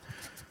 Johnny.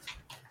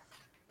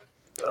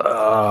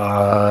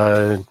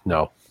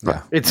 No.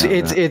 Yeah.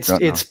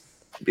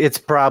 It's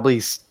probably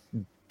some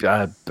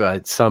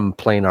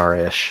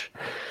planar-ish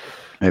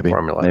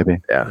formula. Maybe.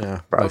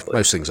 Yeah.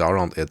 Most things are,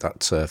 aren't they?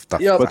 That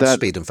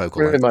speed and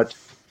focal length. Pretty much.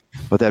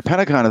 But that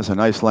Pentacon is a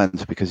nice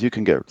lens because you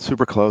can get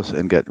super close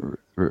and get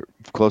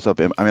close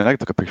up. I mean, I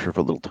took a picture of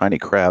a little tiny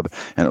crab,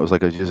 and it was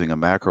like I was using a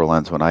macro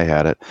lens when I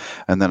had it.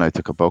 And then I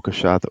took a bokeh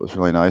shot that was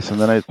really nice.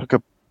 And then I took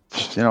a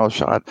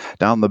shot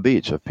down the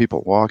beach of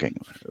people walking.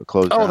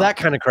 Down. That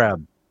kind of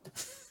crab.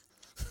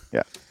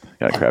 Yeah,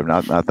 kind of crab,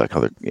 not that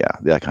color. Yeah,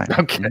 that kind.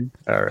 Okay,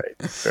 all right.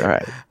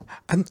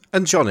 And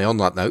Johnny, on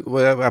that note,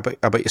 how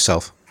about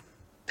yourself?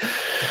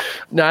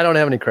 No, I don't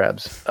have any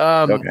crabs.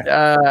 Okay.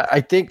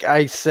 I think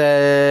I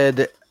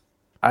said.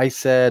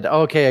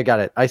 Okay, I got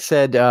it. I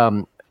said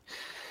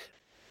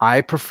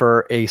I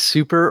prefer a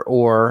super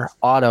or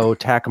auto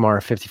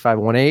Takumar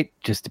 55-1.8,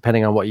 just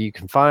depending on what you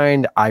can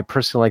find. I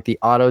personally like the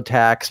auto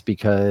Tax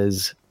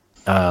because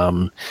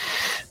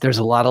there's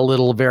a lot of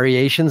little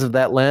variations of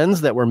that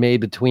lens that were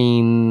made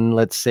between,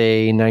 let's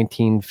say,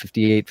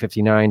 1958,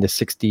 59 to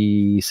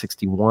 60,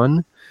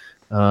 61.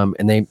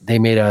 And they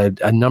made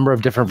a number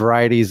of different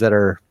varieties that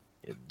are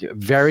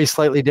very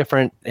slightly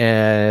different,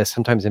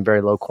 sometimes in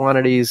very low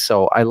quantities.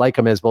 So I like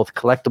them as both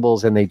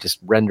collectibles, and they just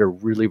render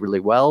really, really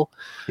well.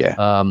 Yeah.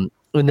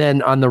 And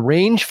then on the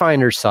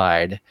rangefinder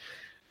side,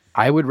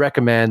 I would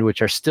recommend,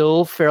 which are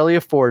still fairly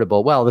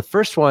affordable. Well, the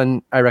first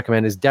one I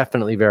recommend is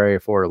definitely very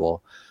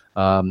affordable,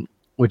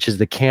 which is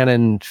the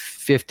Canon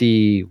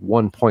 50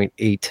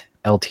 1.8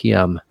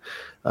 LTM.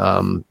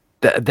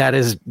 That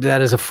is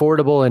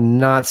affordable and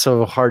not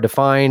so hard to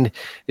find.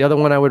 The other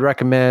one I would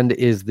recommend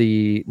is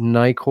the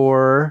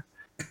Nikkor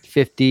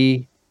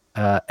 50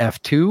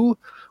 f2,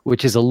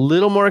 which is a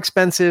little more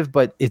expensive,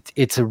 but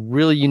it's a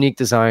really unique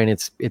design.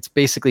 It's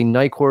basically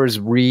Nikor's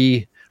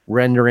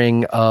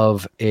rendering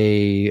of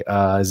a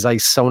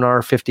Zeiss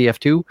Sonar 50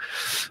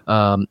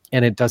 f2,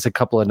 and it does a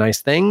couple of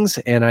nice things.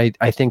 And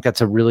I think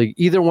that's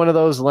either one of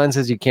those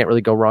lenses you can't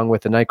really go wrong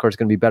with. The Nikor is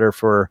going to be better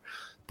for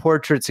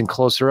portraits and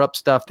closer up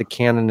stuff. The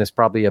Canon is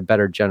probably a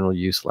better general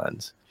use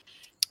lens.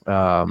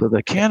 So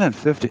the Canon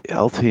 50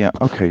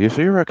 LTM. Okay,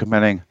 so you're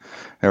recommending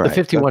the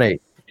 51.8.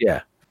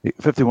 Yeah.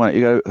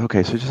 51.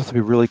 Okay. So you just have to be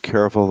really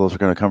careful. Those are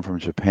going to come from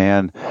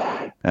Japan,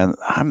 and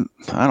I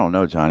don't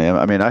know, Johnny.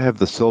 I mean, I have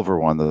the silver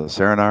one, the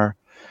Serenar.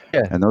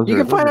 Yeah, and those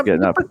are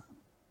getting up.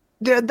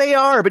 They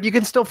are, but you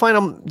can still find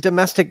them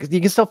domestic.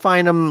 You can still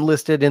find them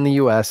listed in the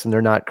U.S. and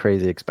they're not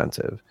crazy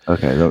expensive.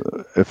 Okay,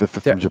 if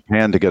from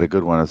Japan to get a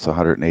good one, it's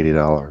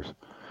 $180.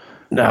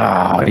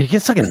 No, you can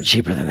still get it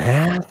cheaper than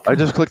that. I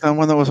just clicked on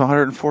one that was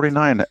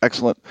 $149.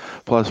 Excellent,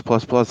 plus,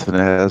 and it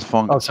has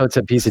funk. Oh, so it's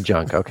a piece of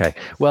junk. Okay.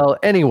 Well,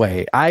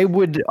 anyway, I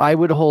would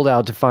hold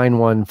out to find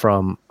one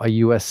from a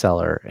U.S.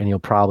 seller, and you'll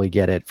probably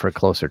get it for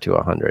closer to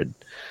 $100.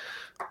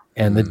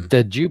 And the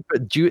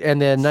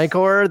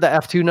Nikkor, the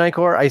F2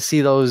 Nikkor, I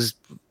see those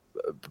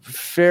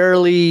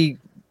fairly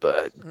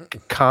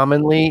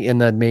commonly in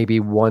the maybe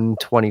 $125,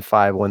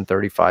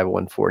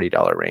 $135,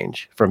 $140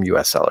 range from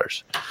U.S.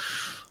 sellers.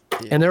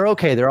 Yeah. And they're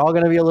okay. They're all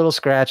going to be a little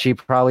scratchy,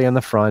 probably on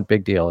the front.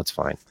 Big deal. It's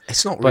fine.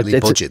 It's not really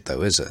budget,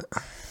 though, is it?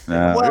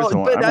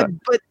 Well,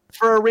 but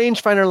for a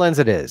rangefinder lens,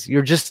 it is.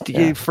 You're just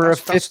for a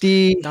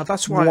 50. Now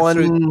that's why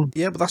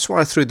but that's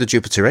why I threw the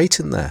Jupiter 8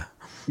 in there.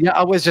 Yeah,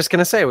 I was just going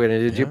to say we're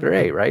going to do Jupiter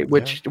 8, right?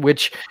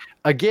 Which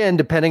again,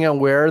 depending on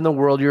where in the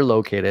world you're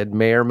located,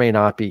 may or may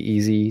not be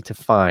easy to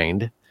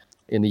find.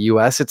 In the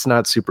U.S., it's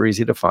not super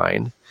easy to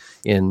find.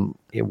 In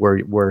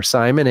where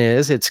Simon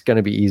is, it's going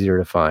to be easier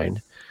to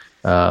find.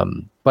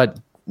 But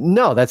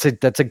no, that's a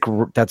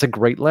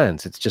great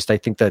lens. It's just I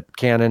think that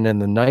Canon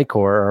and the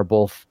Nikkor are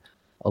both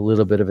a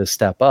little bit of a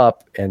step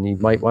up, and you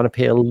might want to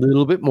pay a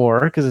little bit more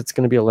because it's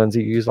going to be a lens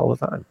you use all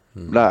the time.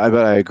 No,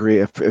 but I agree.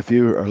 If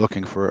you are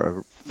looking for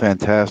a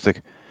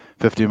fantastic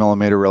 50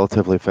 millimeter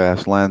relatively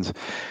fast lens,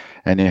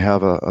 and you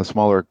have a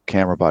smaller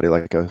camera body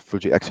like a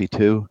Fuji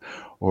Xe2,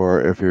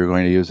 or if you're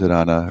going to use it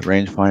on a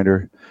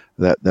rangefinder,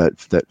 that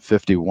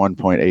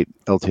 51.8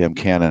 LTM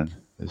Canon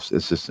is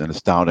just an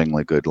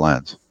astoundingly good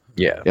lens.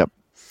 Yeah. Yep.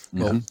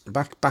 Well,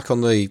 back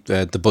on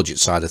the budget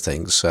side of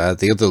things,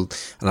 the other,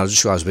 and I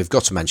just realised we've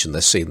got to mention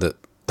this, seeing that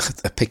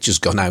a picture's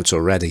gone out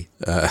already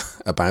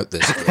about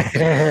this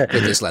with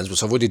this lens.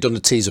 So I've already done a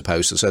teaser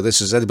post, so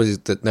this is anybody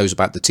that knows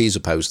about the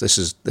teaser post.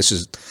 This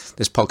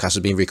podcast has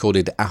been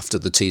recorded after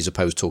the teaser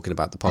post, talking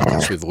about the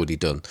podcast we've already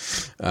done,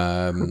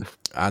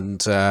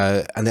 and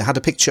it had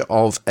a picture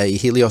of a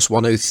Helios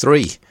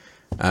 103.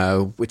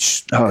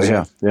 Which is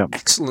an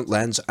excellent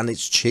lens, and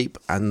it's cheap,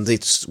 and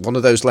it's one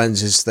of those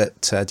lenses that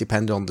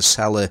depend on the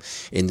seller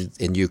in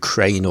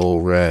Ukraine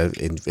or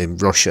in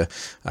Russia.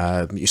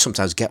 You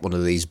sometimes get one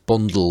of these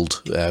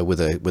bundled with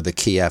a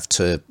Kiev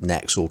to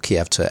NEX or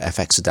Kiev to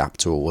FX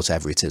adapter or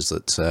whatever it is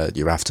that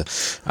you're after,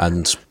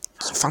 and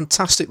it's a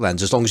fantastic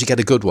lens as long as you get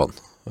a good one.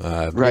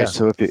 Right.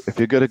 So if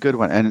you get a good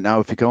one, and now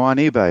if you go on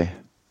eBay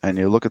and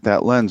you look at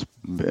that lens,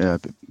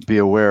 be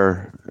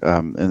aware,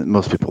 and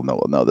most people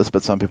will know this,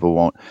 but some people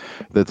won't,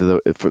 that the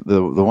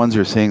ones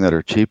you're seeing that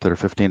are cheap, that are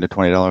 $15 to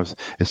 $20,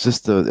 it's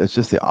just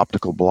the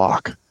optical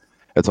block.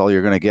 That's all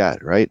you're going to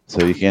get, right?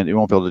 So you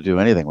won't be able to do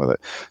anything with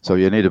it. So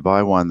you need to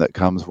buy one that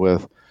comes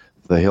with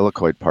the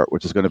helicoid part,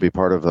 which is going to be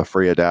part of the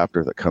free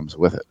adapter that comes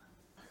with it.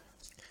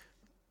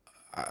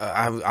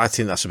 I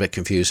think that's a bit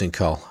confusing,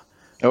 Carl.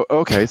 Oh,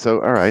 okay.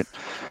 So all right.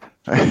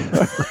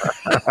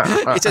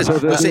 It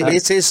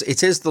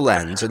is the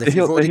lens, and if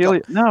you've already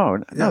got...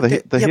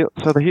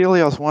 So the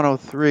Helios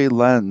 103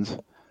 lens.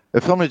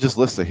 If somebody just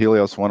lists the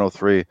Helios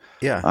 103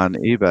 on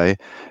eBay,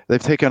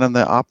 they've taken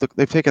the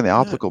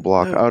optical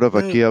block out of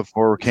a Kiev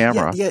 4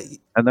 camera,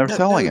 and they're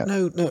selling it.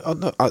 No.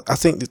 I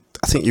think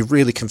you're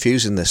really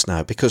confusing this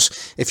now,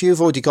 because if you've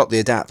already got the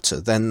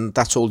adapter, then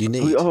that's all you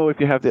need. Oh,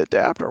 if you have the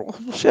adapter, well,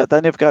 shit,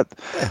 then you've got.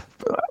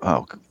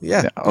 Okay.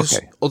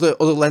 Other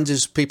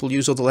lenses, people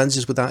use other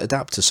lenses without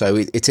adapter, so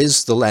it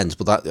is the lens,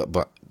 but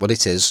what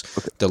it is,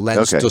 the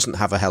lens doesn't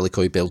have a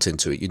helicoid built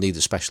into it. You need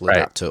a special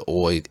adapter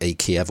or a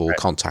Kiev or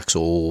Contax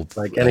or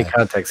like any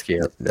Contax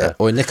Kiev,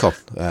 or a Nikon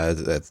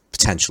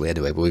potentially.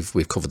 Anyway, but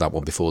we've covered that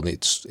one before, and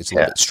it's a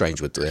little bit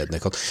strange with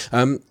Nikon.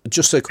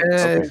 Just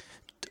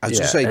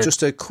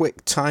a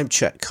quick time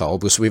check, Carl,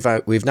 because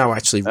we've now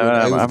actually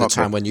run over the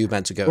time when you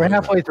meant to go. We're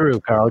halfway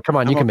through, Carl. Come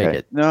on, you can make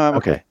it. No, I'm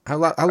okay. How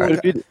long?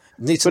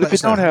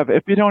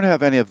 If you don't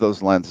have any of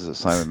those lenses that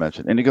Simon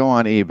mentioned, and you go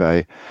on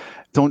eBay,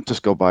 don't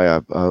just go buy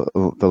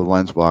the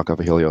lens block of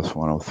a Helios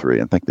 103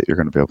 and think that you're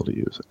going to be able to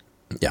use it.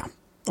 Yeah.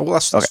 Oh,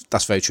 well,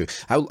 that's very true.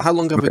 How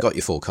long have we got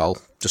you for, Carl?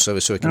 Just so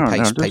we can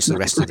pace the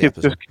rest of the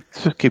episode.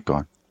 Just keep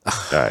going. All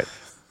right.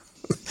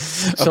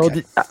 So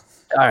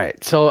All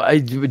right. So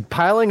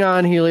piling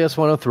on Helios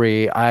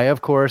 103, I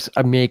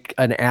make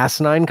an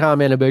asinine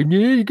comment about,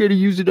 you got to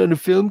use it on a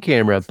film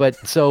camera. But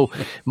so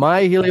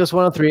my Helios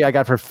 103, I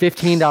got for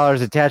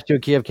 $15 attached to a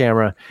Kiev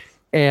camera.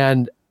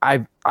 And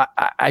I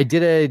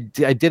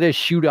did a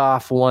shoot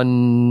off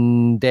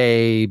one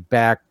day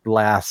back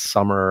last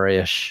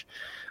summer-ish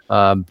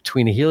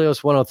between a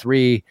Helios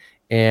 103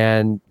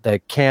 and the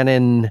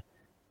Canon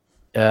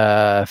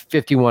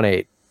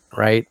 51.8.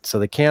 Right, so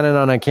the Canon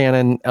on a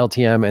Canon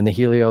LTM and the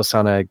Helios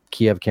on a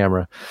Kiev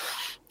camera,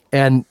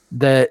 and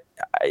I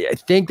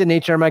think the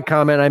nature of my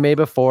comment I made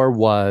before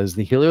was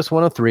the Helios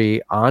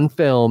 103 on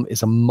film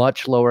is a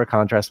much lower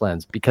contrast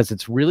lens because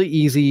it's really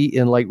easy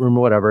in Lightroom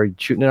or whatever,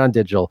 shooting it on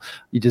digital.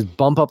 You just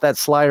bump up that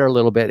slider a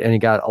little bit, and you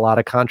got a lot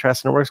of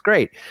contrast, and it works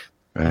great.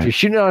 Right. If you're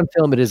shooting it on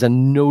film, it is a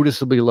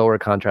noticeably lower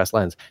contrast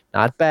lens.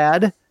 Not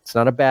bad. It's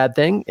not a bad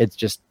thing. It's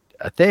just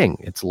a thing.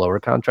 It's a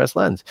lower contrast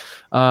lens.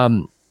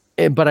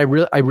 But I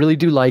really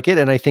do like it,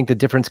 and I think the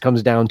difference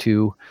comes down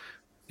to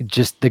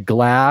just the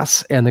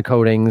glass and the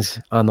coatings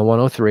on the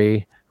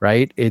 103.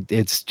 Right?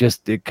 It's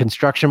just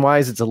construction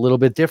wise, it's a little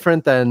bit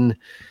different than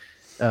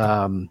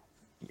the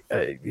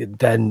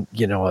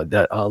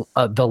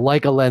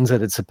Leica lens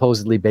that it's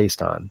supposedly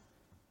based on.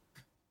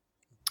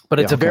 But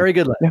it's a very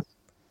good lens. Yeah.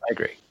 I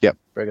agree. Yep,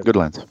 very good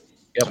lens,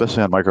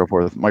 especially on micro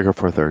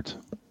four thirds.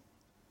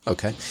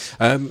 Okay.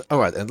 All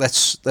right, and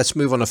let's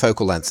move on to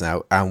focal length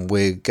now, and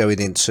we're going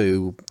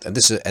into, and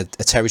this is a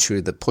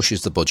territory that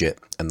pushes the budget,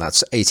 and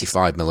that's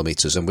 85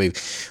 millimeters, and we're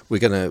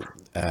going to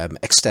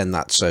extend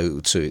that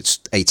to its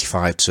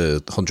 85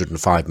 to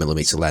 105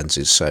 millimeter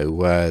lenses.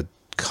 So,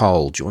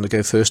 Carl, do you want to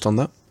go first on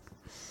that?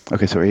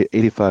 Okay, so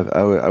 85,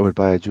 I would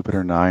buy a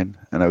Jupiter 9,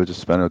 and I would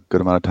just spend a good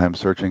amount of time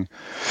searching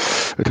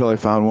until I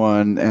found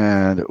one,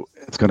 and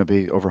it's going to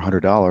be over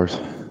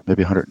 $100,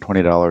 maybe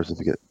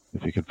 $120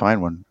 if you can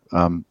find one,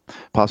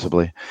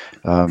 possibly.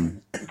 For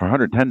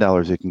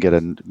 $110, you can get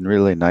a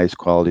really nice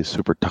quality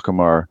Super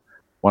Takumar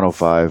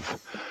 105.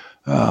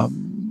 I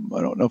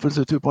don't know if it's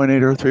a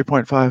 2.8 or a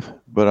 3.5,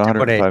 but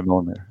 105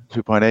 millimeter.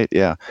 2.8,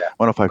 yeah.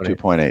 105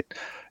 2.8.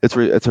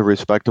 It's a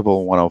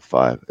respectable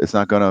 105. It's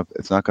not gonna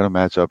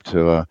match up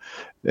to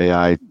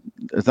AI.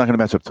 It's not gonna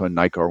match up to a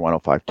Nikkor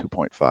 105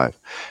 2.5,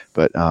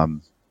 but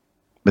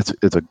it's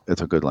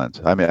a good lens.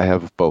 I mean, I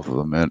have both of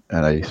them, and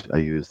I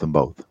use them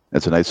both.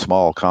 It's a nice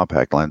small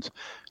compact lens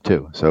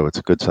too, so it's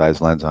a good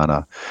size lens on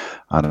a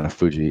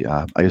Fuji.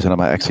 I use it on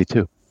my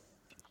XC2.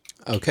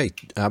 Okay,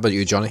 how about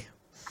you, Johnny?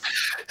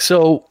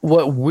 So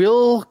what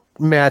will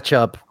match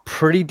up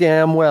pretty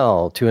damn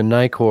well to a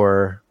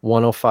Nikkor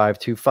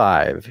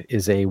 105-25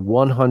 is a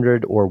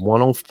 100 or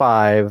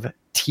 105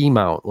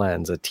 T-mount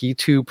lens, a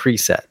T2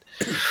 preset.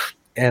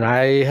 And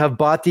I have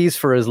bought these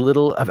for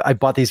I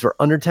bought these for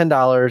under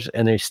 $10,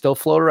 and they still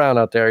float around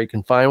out there. You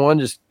can find one,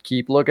 just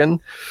keep looking.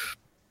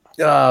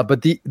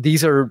 But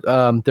these are,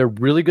 they're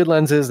really good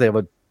lenses. They have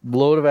a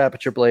load of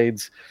aperture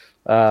blades.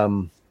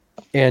 And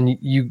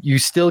you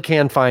still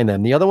can find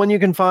them. The other one you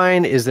can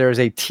find is there's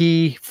a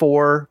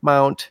T4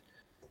 mount,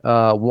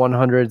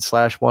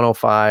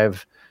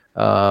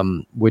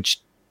 100/105,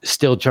 which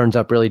still turns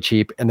up really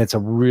cheap, and it's a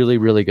really,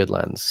 really good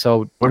lens.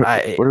 So what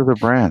are the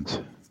brands?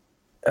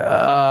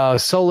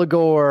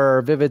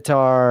 Soligor,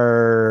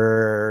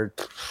 Vivitar,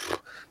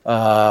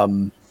 I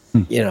don't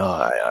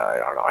know,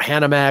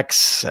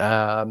 Hanamex,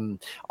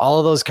 all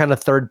of those kind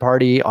of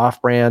third-party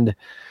off-brand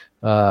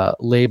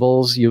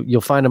labels.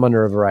 You'll find them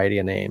under a variety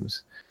of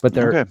names, but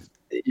they're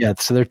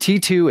so they're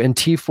T2 and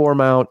T4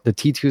 mount. The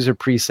T2s are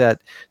preset.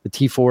 The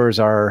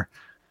T4s are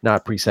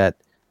not preset,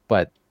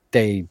 but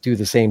they do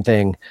the same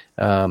thing,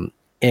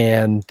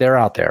 and they're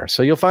out there.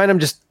 So you'll find them.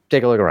 Just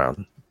take a look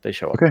around. They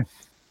show up. Okay.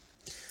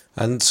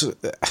 And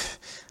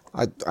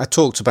I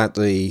talked about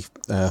the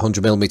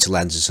 100mm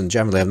lenses, and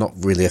generally I'm not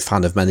really a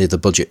fan of many of the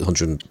budget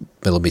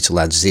 100mm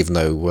lenses, even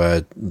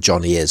though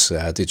Johnny is.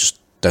 They just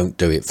don't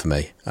do it for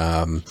me.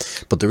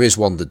 But there is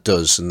one that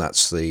does, and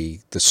that's the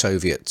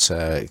Soviet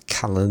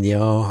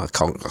Kalanyar.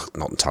 I'm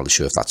not entirely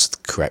sure if that's the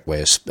correct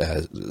way of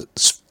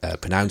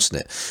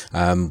pronouncing it.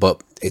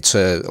 But it's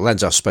a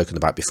lens I've spoken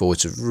about before.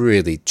 It's a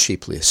really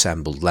cheaply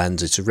assembled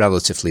lens. It's a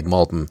relatively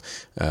modern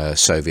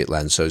Soviet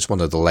lens, so it's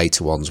one of the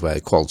later ones where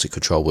quality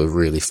control were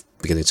really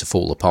beginning to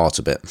fall apart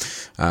a bit.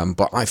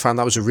 But I found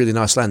that was a really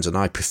nice lens, and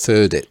I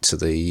preferred it to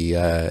the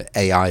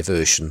AI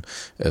version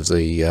of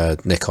the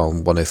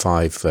Nikon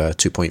 105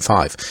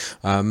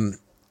 2.5.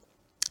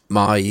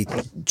 My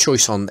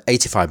choice on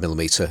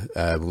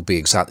 85mm will be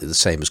exactly the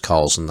same as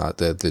Carl's, and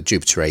the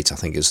Jupiter 8 I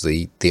think is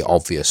the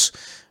obvious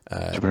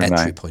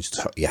entry point.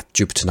 Yeah,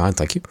 Jupiter 9,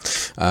 thank you.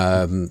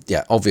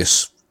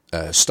 Obvious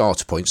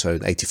starter point, so an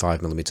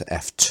 85mm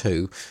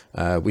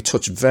f2. We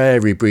touched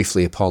very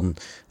briefly upon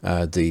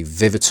the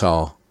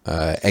Vivitar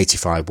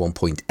 85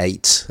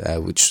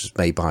 1.8, which was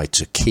made by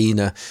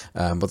Tokina,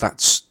 but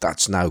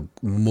that's now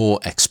more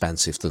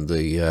expensive than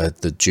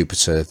the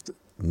Jupiter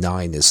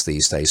 9 is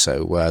these days.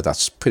 So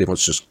that's pretty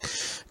much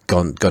just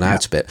gone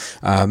out a bit.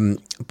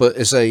 But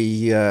as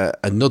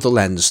another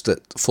lens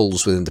that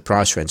falls within the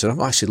price range, and I've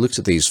actually looked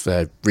at these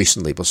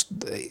recently, but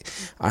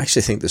I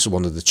actually think this is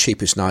one of the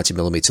cheapest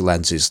 90mm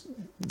lenses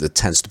that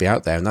tends to be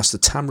out there, and that's the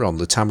Tamron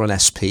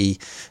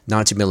SP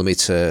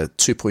 90mm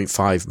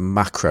 2.5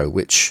 macro,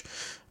 which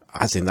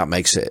I think that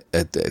makes it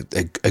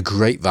a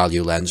great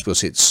value lens,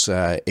 because it's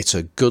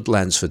a good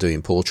lens for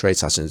doing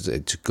portraits. It's a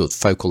good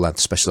focal length,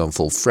 especially on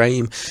full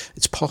frame.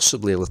 It's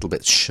possibly a little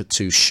bit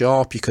too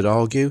sharp, you could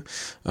argue,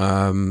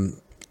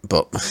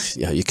 but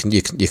yeah, you can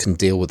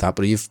deal with that.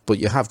 But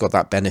you have got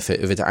that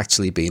benefit of it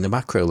actually being a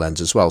macro lens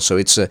as well. So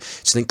it's an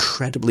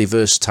incredibly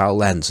versatile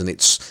lens, and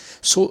it's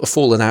sort of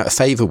fallen out of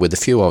favour with a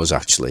few of us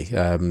actually,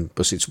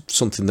 because it's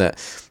something that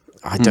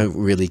I don't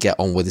really get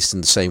on with this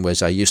in the same way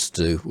as I used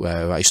to do,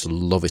 where I used to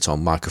love it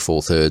on Micro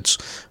Four Thirds,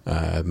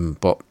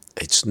 but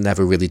it's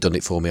never really done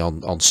it for me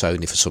on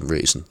Sony for some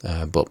reason.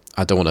 But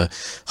I don't want to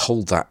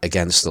hold that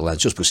against the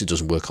lens. Just because it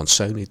doesn't work on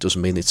Sony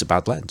doesn't mean it's a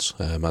bad lens,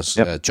 as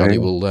Johnny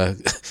will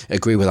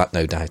agree with that,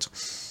 no doubt.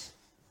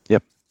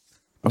 Yep.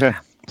 Okay,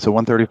 so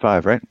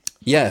 135, right?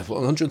 Yeah,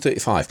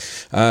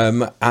 135.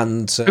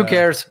 And who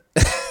cares?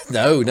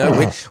 No,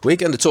 we're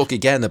going to talk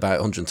again about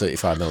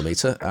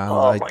 135mm.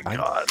 Oh my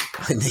god!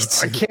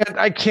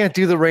 I can't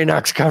do the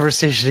Raynox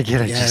conversation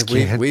again. I just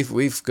can't.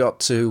 We've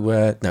got to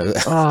no.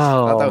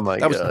 Oh my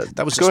god!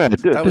 That was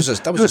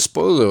a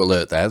spoiler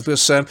alert there.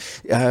 Because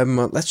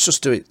let's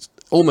just do it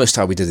almost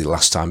how we did it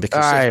last time,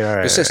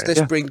 because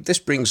this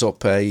brings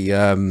up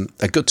a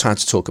good time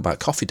to talk about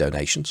coffee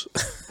donations,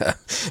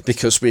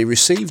 because we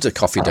received a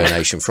coffee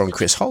donation from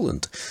Chris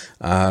Holland.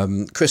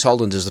 Chris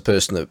Holland is the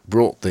person that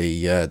brought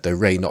the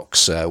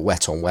Raynox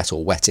wet on wet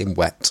or wet in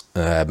wet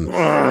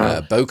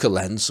bokeh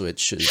lens,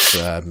 which is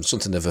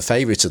something of a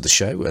favourite of the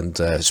show, and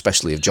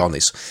especially of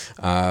Johnny's.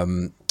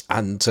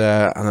 And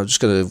I'm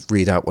just going to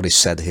read out what he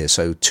said here.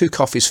 So, 2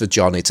 coffees for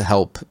Johnny to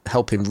help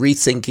him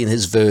rethinking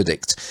his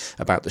verdict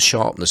about the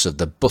sharpness of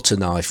the butter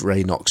knife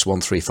Raynox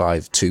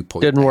 135 2.8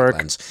 Didn't work.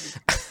 lens.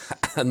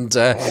 And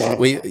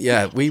we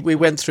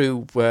went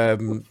through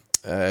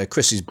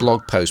Chris's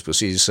blog post, because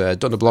he's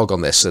done a blog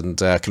on this and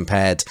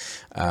compared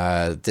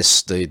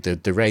the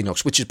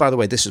Raynox, which is, by the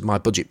way, this is my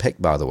budget pick,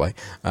 by the way,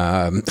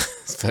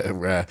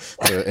 for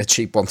a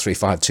cheap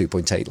 135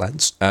 2.8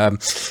 lens.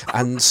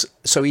 And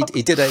so he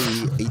did a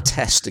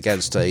test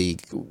against he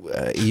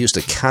used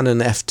a Canon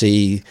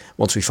FD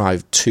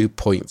 135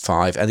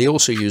 2.5, and he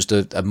also used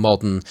a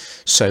modern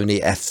Sony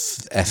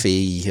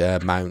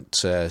FE mount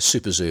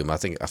super zoom. I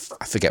think I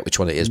forget which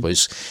one it is, but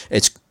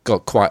it's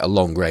got quite a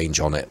long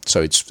range on it,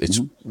 so it's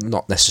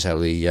not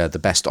necessarily the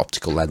best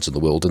optical lens in the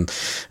world.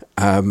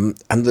 And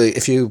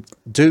if you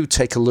do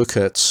take a look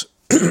at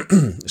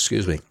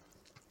excuse me,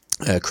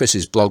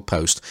 Chris's blog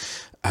post,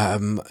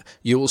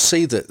 you will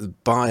see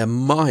that by a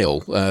mile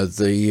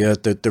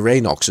the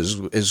Raynox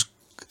is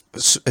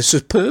a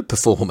superb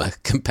performer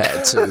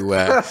compared to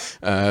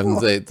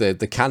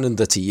the Canon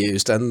that he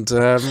used and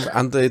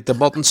the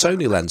modern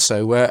Sony lens.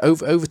 So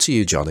over to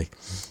you, Johnny.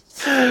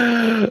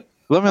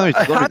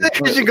 I think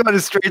we should go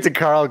straight to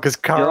Carl, because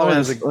Carl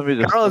has a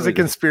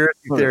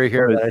conspiracy theory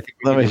here.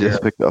 Let me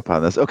just pick up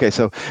on this. Okay,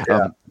 so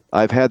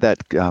I've had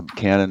that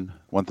Canon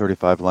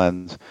 135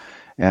 lens,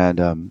 and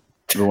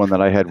the one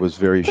that I had was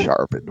very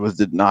sharp. It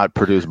did not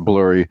produce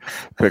blurry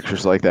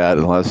pictures like that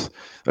unless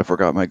I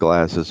forgot my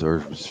glasses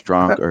or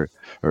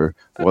or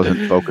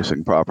wasn't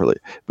focusing properly.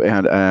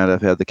 And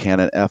I've had the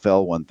Canon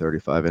FL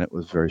 135, and it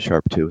was very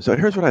sharp too. So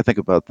here's what I think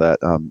about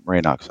that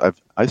Raynox.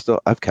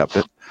 I've kept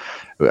it.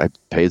 I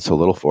paid so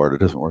little for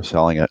it; it isn't worth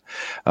selling it.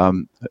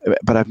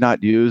 But I've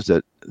not used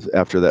it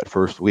after that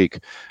first week.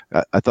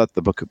 I thought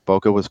the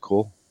bokeh was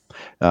cool.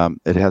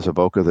 It has a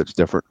bokeh that's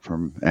different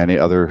from any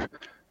other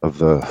of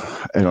the,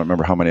 I don't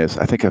remember how many. I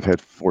think I've had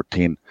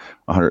 14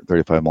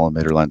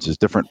 135mm lenses,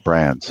 different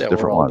brands,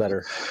 different ones.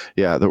 Better.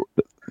 Yeah,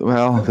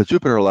 the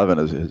Jupiter 11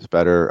 is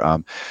better.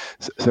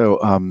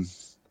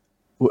 Here's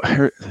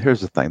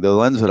the thing: the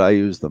lens that I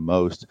use the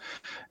most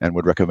and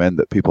would recommend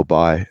that people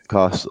buy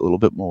costs a little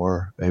bit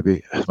more,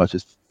 maybe as much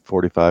as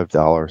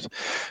 $45,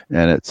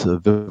 and it's a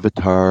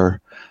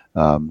Vivitar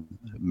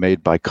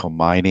made by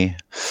Komine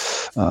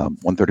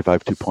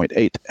 135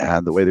 2.8,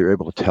 and the way they're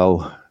able to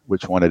tell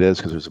which one it is,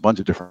 because there's a bunch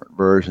of different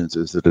versions,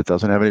 is that it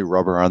doesn't have any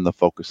rubber on the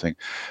focusing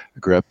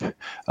grip.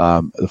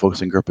 The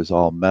focusing grip is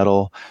all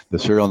metal. The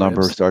serial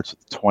number starts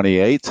with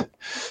 28,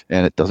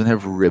 and it doesn't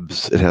have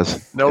ribs. It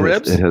has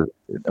ribs.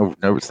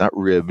 No, it's not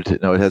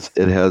ribbed. No, it has.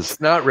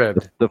 It's not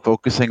ribbed. The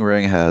focusing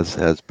ring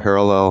has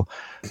parallel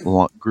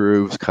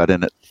grooves cut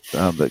in it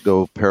that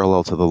go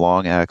parallel to the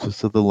long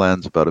axis of the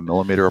lens, about 1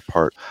 millimeter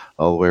apart,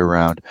 all the way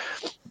around.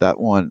 That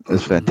one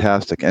is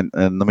fantastic, and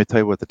let me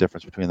tell you what the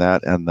difference between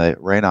that and the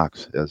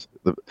Raynox is.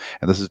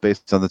 And this is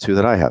based on the 2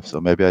 that I have.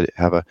 So maybe I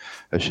have a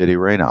shitty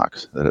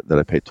Raynox that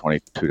I paid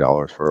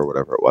 $22 for, or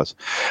whatever it was.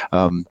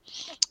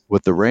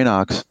 With the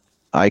Raynox,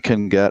 I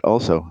can get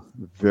also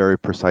very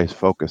precise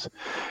focus.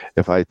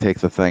 If I take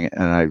the thing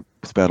and I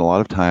spend a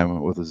lot of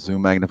time with a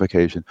zoom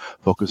magnification,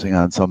 focusing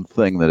on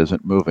something that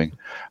isn't moving,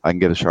 I can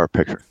get a sharp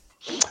picture.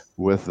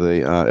 With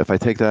the if I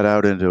take that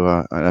out into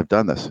and I've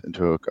done this,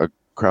 into a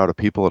crowd of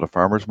people at a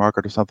farmer's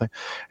market or something,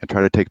 and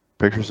try to take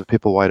pictures of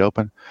people wide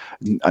open,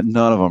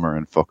 none of them are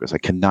in focus. I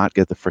cannot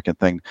get the freaking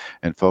thing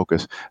in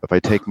focus. If I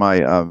take my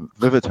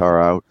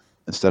Vivitar out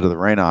instead of the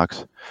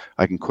Rainox,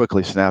 I can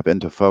quickly snap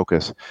into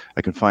focus.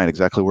 I can find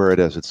exactly where it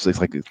is. It's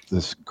like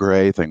this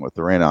gray thing with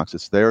the Rainox.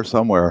 It's there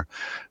somewhere,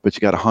 but you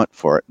got to hunt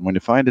for it. And when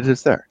you find it,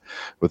 it's there.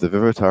 With the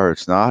Vivitar,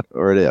 it's not,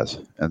 or it is.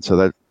 And so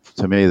that,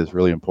 to me, is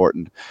really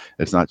important.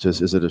 It's not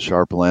just, is it a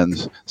sharp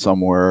lens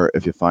somewhere?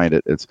 If you find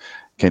it, it's,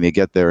 can you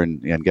get there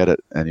and get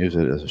it and use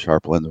it as a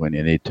sharp lens when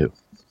you need to?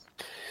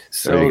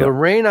 So the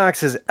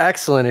Rainox is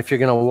excellent if you're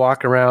going to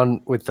walk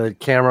around with the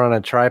camera on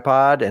a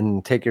tripod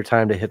and take your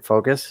time to hit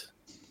focus.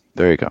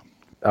 There you go.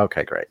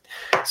 Okay, great.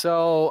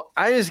 So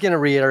I'm just going to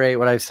reiterate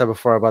what I've said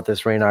before about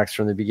this Rainox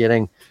from the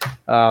beginning,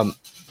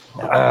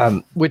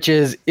 which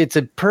is it's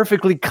a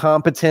perfectly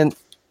competent,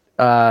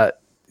 bog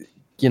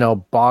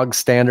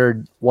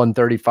standard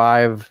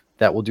 135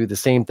 that will do the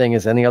same thing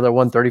as any other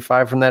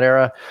 135 from that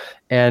era.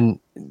 And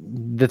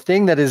the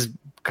thing that is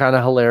kind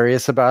of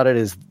hilarious about it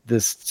is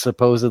this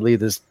supposedly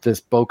this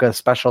bokeh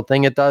special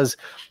thing it does,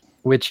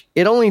 which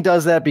it only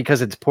does that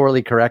because it's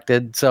poorly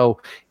corrected. So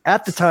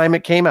at the time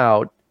it came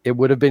out, it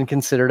would have been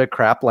considered a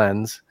crap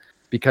lens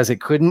because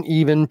it couldn't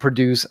even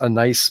produce a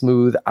nice,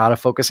 smooth, out of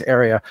focus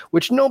area,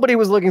 which nobody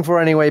was looking for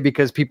anyway,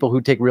 because people who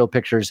take real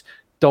pictures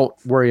don't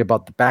worry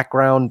about the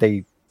background.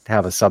 They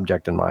have a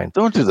subject in mind.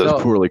 Don't do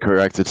those poorly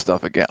corrected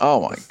stuff again.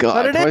 Oh my God.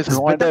 But it is.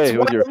 But that's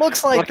why it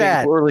looks like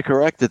that. Poorly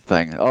corrected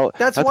thing. Oh,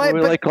 that's why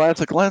we like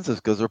classic lenses,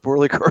 because they're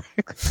poorly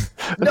corrected.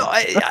 No,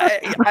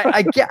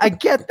 I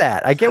get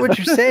that. I get what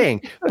you're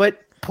saying.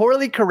 But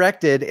poorly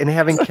corrected and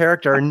having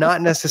character are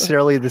not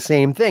necessarily the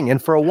same thing. And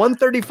for a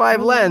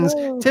 135 lens,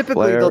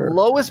 typically the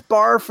lowest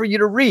bar for you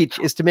to reach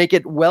is to make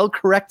it well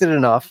corrected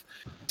enough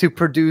to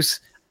produce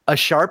a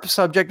sharp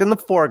subject in the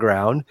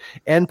foreground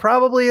and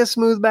probably a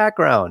smooth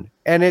background.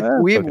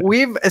 And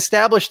we've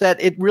established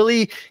that it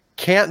really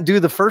can't do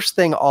the first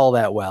thing all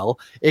that well.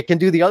 It can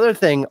do the other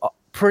thing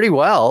pretty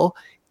well,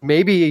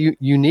 maybe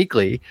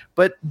uniquely,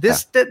 but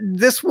this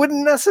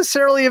wouldn't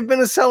necessarily have been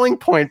a selling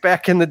point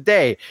back in the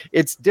day.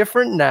 It's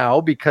different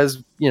now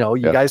because, you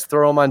guys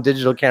throw them on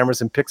digital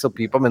cameras and pixel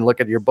peep them and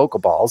look at your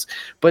bokeh balls,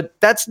 but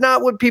that's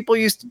not what people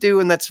used to do,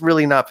 and that's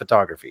really not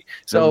photography.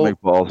 So it doesn't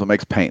make balls, it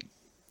makes paint.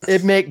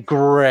 It make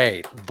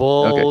great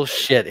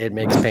bullshit. Okay. It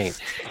makes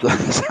paint.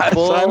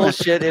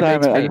 Bullshit. It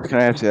makes paint. Can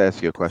I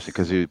ask you a question?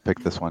 Because you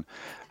picked this one.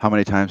 How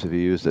many times have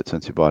you used it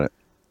since you bought it?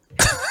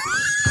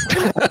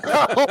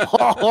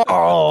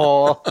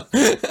 Oh,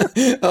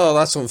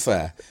 that's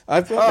unfair. No,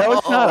 it's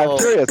not. I'm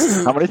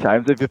curious. How many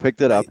times have you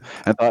picked it up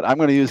and thought, I'm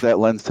going to use that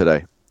lens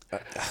today?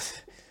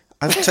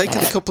 I've taken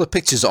a couple of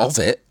pictures of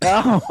it.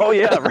 Oh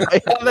yeah,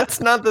 right.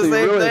 That's not the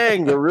same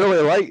thing. You really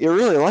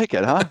like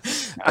it, huh?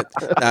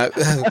 Now,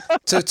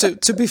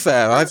 to be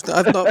fair, I've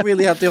not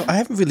really had I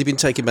haven't really been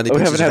taking many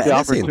pictures. We haven't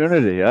had the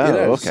opportunity. Yeah.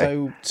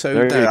 Okay.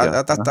 So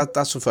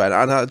that's unfair.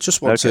 And I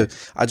just want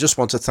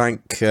to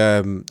thank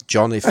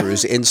Johnny for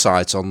his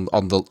insight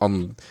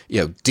on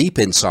deep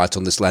insight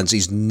on this lens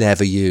he's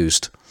never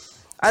used.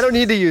 I don't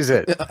need to use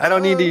it. I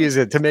don't need to use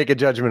it to make a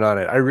judgment on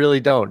it. I really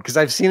don't, because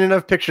I've seen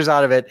enough pictures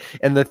out of it.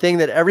 And the thing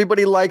that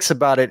everybody likes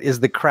about it is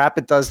the crap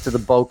it does to the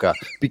bokeh,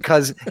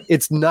 because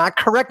it's not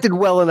corrected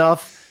well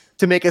enough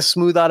to make a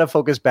smooth out of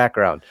focus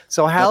background.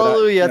 So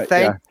hallelujah,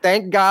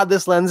 thank God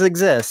this lens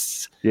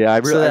exists. Yeah, I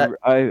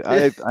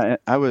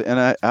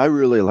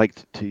really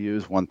liked to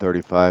use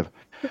 135.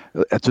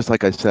 It's just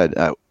like I said,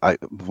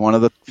 one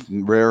of the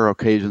rare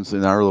occasions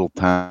in our little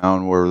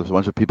town where there's a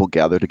bunch of people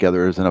gathered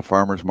together is in a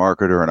farmer's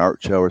market or an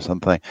art show or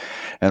something,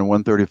 and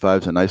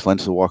 135 is a nice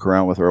lens to walk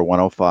around with, or a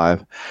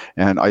 105,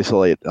 and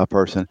isolate a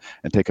person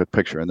and take a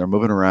picture. And they're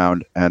moving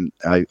around, and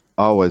I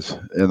always,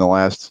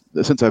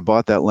 since I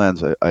bought that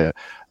lens,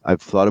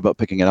 I've thought about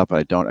picking it up, and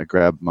I don't. I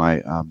grab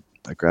my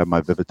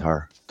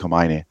Vivitar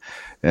Tomine,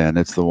 and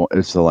it's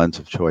the lens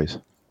of choice.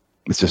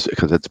 It's just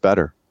because it's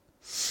better.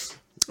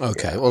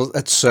 Okay, well,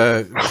 let's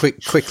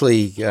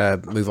quickly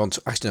move on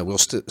to... Actually, no, we've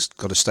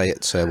got to stay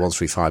at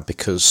 135,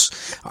 because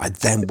I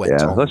then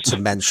went on to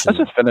mention...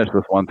 Let's just finish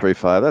with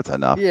 135. That's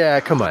enough. Yeah,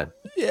 come on.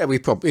 Yeah, we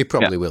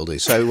probably will do.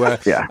 So, my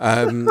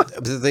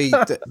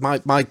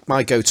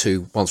go-to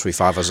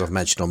 135, as I've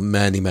mentioned on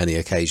many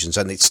occasions,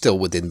 and it's still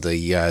within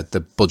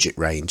the budget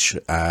range,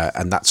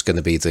 and that's going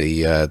to be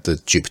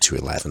the Jupiter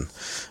 11.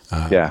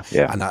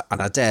 And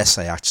I dare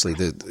say, actually,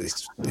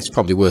 it's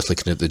probably worth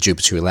looking at the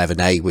Jupiter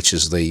 11A, which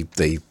is the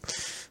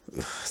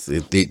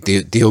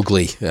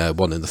ugly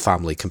one in the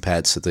family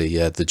compared to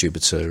the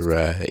Jupiter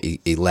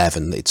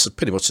 11. It's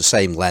pretty much the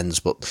same lens,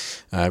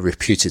 but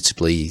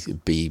reputedly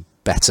be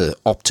better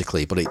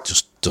optically, but it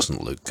just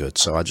doesn't look good.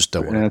 So I just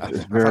don't want to.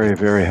 It's very,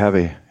 very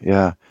heavy.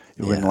 Yeah,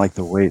 you wouldn't like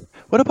the weight.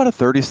 What about a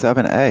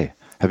 37A?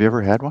 Have you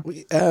ever had one?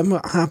 In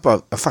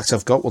fact,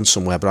 I've got one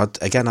somewhere, but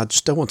I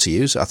just don't want to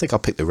use it. I think I'll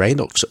pick the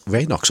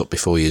Raynox up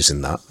before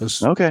using that.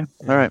 Okay,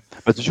 all right.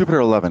 But the Jupiter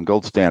 11,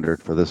 gold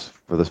standard for this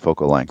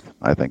focal length,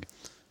 I think.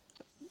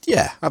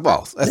 Yeah,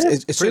 well,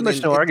 it's pretty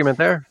much no argument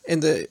there.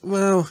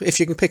 If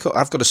you can pick up,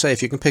 I've got to say,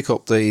 if you can pick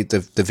up the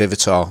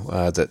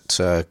Vivitar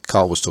that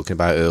Carl was talking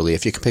about earlier,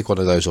 if you can pick one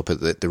of those up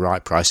at the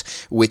right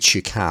price, which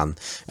you can,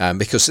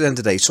 because at the end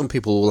of the day, some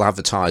people will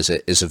advertise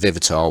it as a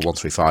Vivitar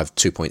 135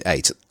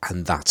 2.8,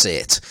 and that's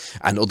it.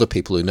 And other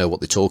people who know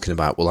what they're talking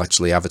about will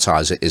actually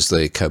advertise it as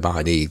the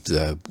Komani,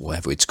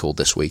 whatever it's called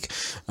this week,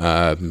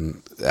 a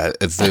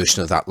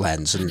version of that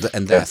lens,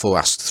 and therefore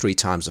ask 3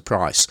 times the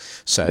price.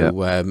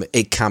 So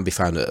it can be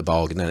found at a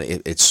bargain,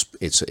 and it's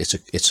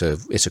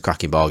a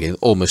cracking bargain,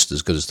 almost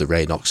as good as the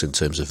Raynox in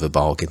terms of a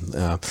bargain.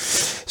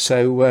 That's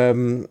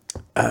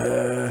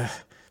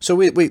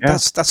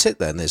it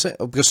then, is it?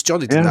 Because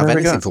Johnny didn't have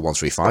anything for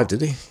 135,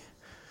 did he?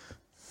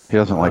 He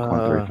doesn't like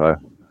 135.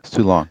 It's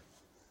too long.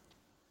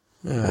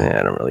 Yeah,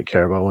 I don't really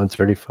care about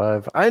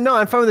 135. I know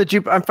I'm fine with the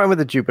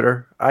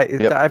Jupiter.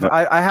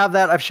 I have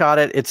that. I've shot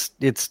it. It's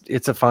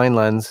a fine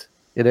lens.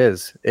 It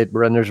is. It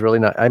renders really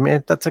nice. I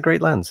mean, that's a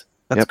great lens.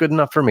 That's good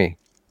enough for me.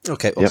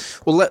 Okay.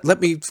 Well,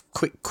 let me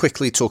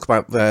quickly talk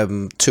about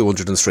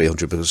 200 and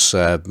 300 because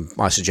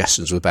my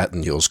suggestions were better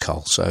than yours,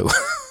 Carl. So.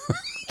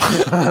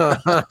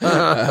 At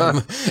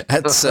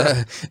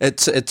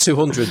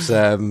 200,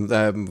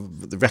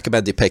 the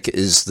recommended pick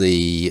is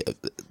the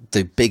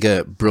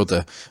bigger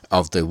brother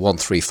of the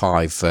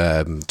 135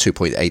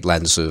 2.8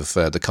 lens of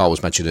the car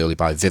was mentioned earlier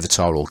by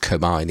Vivitar or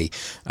Komani,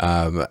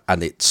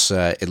 and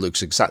it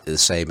looks exactly the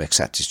same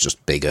except it's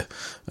just bigger,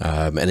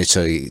 and it's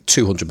a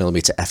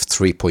 200mm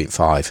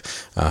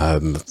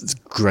f3.5,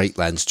 great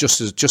lens,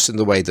 just in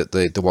the way that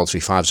the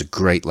 135 is a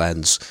great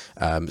lens,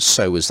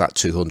 so is that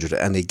 200,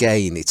 and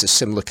again it's a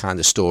similar kind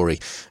of story.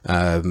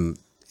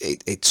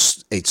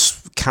 It's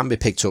can be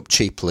picked up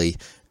cheaply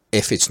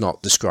if it's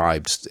not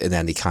described in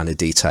any kind of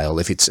detail.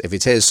 If it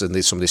is,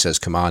 and somebody says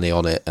Komani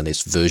on it, and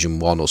it's version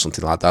 1 or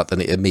something like that, then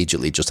it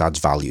immediately just adds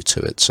value to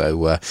it.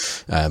 So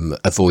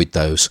avoid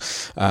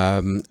those.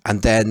 And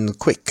then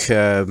quick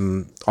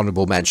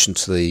honourable mention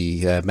to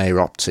the Meyer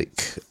Optic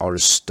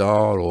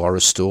Orastar or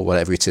Orastor,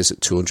 whatever it is, at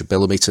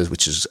 200mm,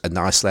 which is a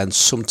nice lens.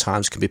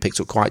 Sometimes can be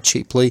picked up quite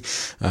cheaply.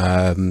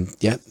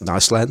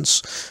 Nice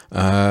lens.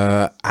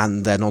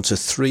 And then onto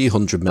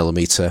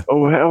 300mm.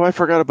 Oh, I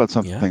forgot about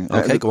something. Yeah.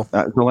 Okay, go on.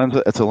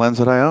 It's a lens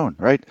that I own,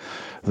 right?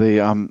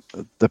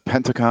 The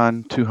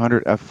Pentacon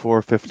 200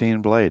 f4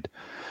 15 blade.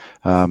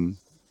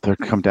 They're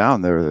come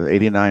down. They're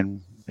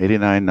 $89,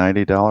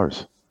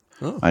 $90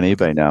 on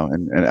eBay now,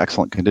 in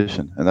excellent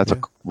condition, and that's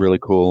a really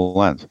cool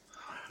lens.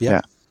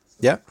 Yeah.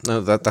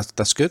 No,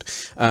 that's good.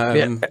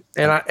 And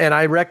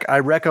I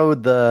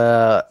reco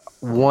the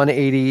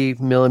 180mm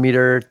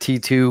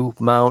T2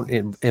 mount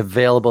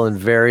available in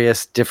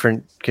various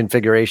different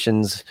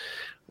configurations.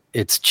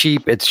 It's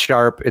cheap, it's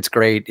sharp, it's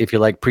great. If you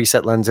like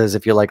preset lenses,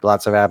 if you like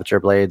lots of aperture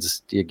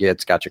blades,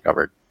 it's got you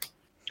covered.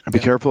 And be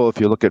careful if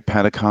you look at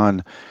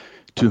Pentacon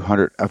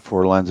 200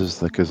 f4 lenses,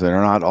 because they're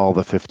not all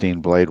the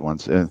 15 blade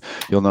ones. And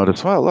you'll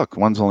notice, well, look,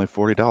 one's only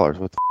 $40.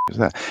 What the is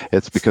that?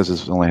 It's because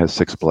it only has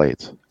 6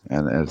 blades,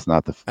 and it's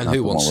not the. And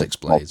who wants 6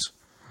 blades?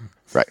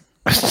 Right.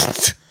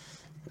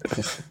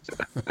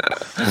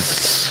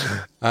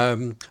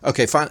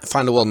 Okay,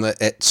 final one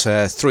at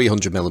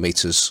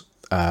 300mm.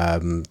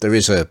 There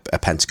is a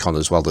Pentacon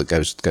as well that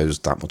goes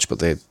that much, but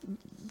they're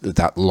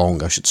that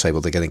long, I should say.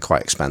 Well, they're getting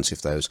quite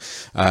expensive, those.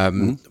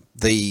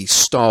 The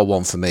star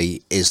one for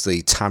me is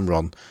the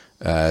Tamron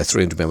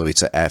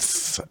 300mm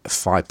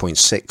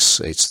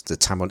f5.6. It's the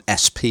Tamron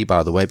SP,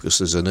 by the way, because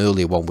there's an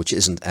earlier one which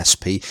isn't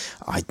SP.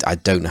 I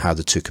don't know how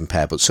the two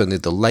compare, but certainly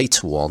the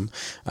later one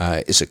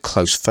is a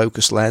close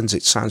focus lens.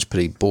 It sounds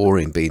pretty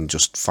boring being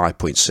just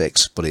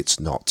 5.6, but it's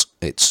not.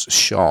 It's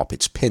sharp.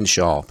 It's pin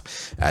sharp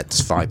at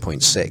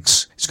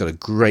 5.6. It's got a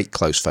great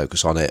close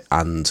focus on it,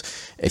 and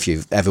if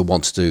you ever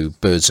want to do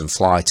birds in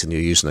flight and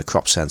you're using a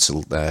crop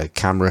sensor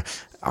camera,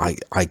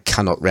 I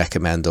cannot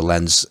recommend a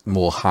lens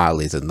more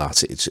highly than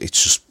that.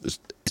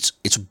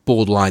 It's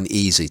borderline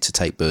easy to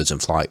take birds in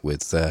flight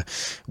with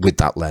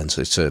that lens.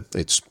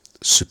 It's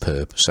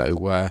superb.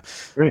 So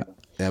great.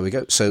 There we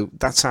go. So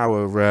that's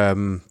our.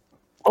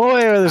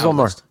 There's one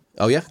more.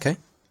 Oh yeah, okay.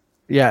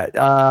 Yeah,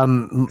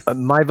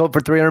 my vote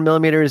for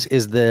 300mm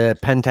is the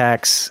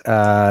Pentax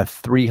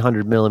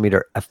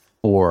 300mm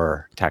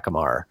f4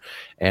 Takumar,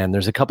 and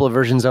there's a couple of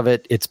versions of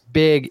it. It's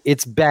big,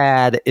 it's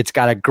bad, it's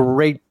got a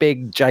great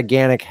big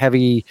gigantic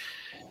heavy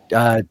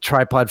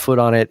tripod foot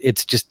on it.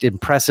 It's just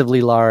impressively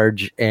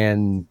large,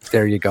 and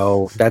there you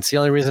go. That's the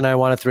only reason I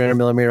want a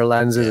 300mm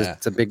lens.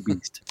 It's a big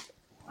beast.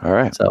 All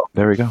right, so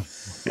there we go.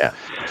 Yeah,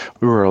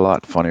 we were a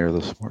lot funnier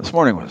this morning. This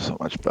morning was so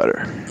much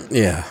better.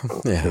 Yeah.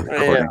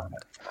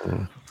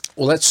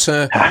 Well, let's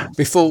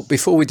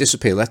before we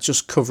disappear, let's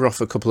just cover off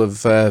a couple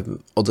of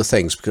other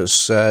things,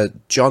 because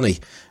Johnny,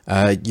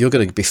 you're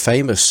going to be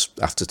famous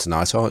after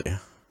tonight, aren't you?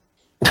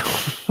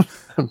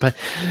 But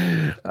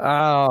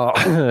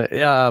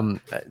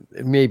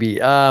maybe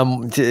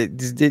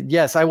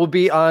yes, I will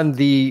be on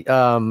the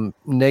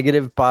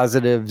Negative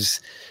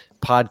Positives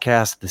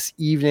podcast this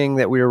evening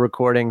that we are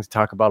recording to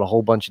talk about a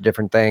whole bunch of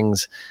different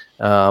things.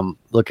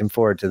 Looking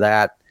forward to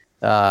that.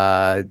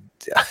 I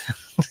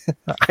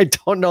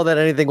don't know that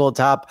anything will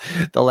top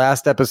the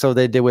last episode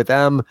they did with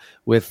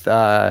with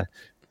Andre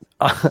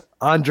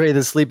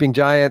the Sleeping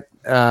Giant,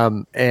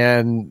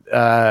 and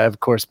of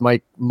course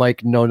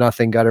Mike Know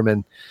Nothing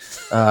Gutterman.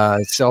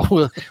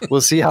 So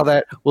we'll see how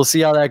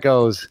that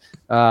goes.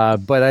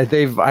 But I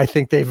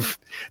think they've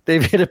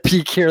hit a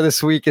peak here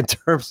this week in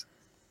terms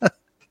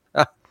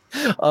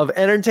of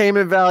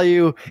entertainment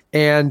value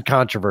and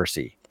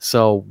controversy.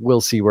 So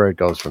we'll see where it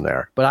goes from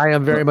there. But I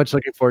am very much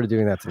looking forward to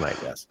doing that tonight.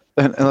 Yes.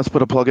 And let's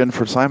put a plug in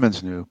for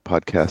Simon's new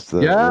podcast,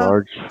 the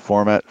Large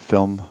Format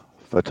Film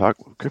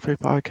Photography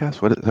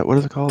Podcast. What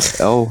is it called?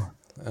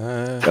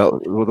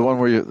 the one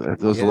where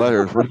those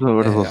letters. What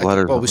are those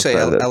letters? Well, we say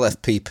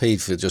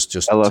LFPP for just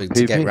LFPP?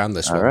 To get around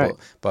this one. Right.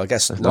 But I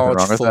guess There's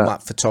Large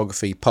Format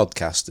Photography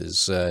Podcast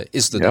is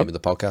the name of the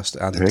podcast,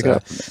 and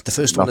the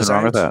first one is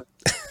out. With that.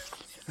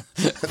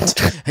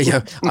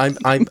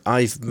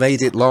 I've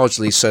made it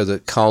largely so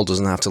that Carl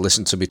doesn't have to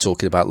listen to me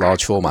talking about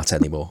large format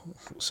anymore.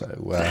 So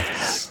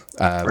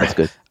that's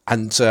good.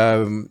 And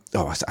I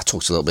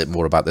talked a little bit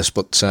more about this,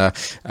 but it's out.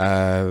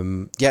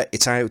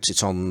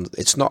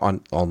 It's not on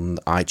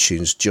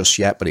iTunes just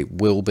yet, but it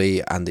will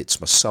be. And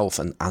it's myself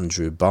and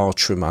Andrew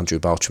Bartram. Andrew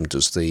Bartram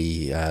does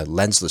the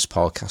Lensless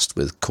podcast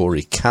with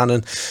Corey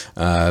Cannon.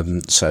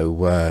 It's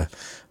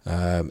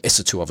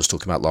the two of us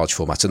talking about large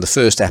format. And the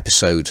first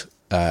episode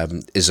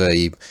is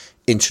a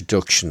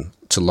introduction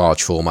to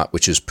large format,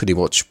 which is pretty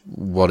much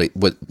what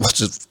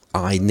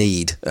I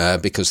need,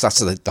 because that's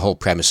the whole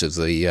premise of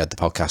the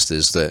podcast,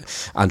 is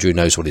that Andrew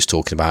knows what he's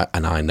talking about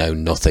and I know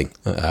nothing.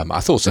 I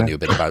thought I knew a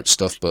bit about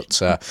stuff,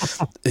 but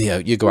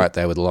you go out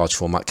there with a large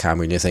format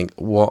camera and you think,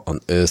 what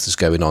on earth is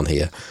going on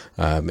here?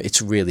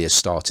 It's really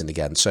starting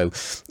again. So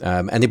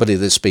anybody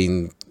that's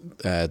been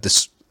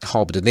this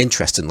harboured an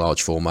interest in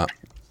large format,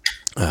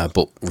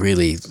 but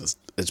really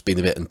has been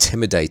a bit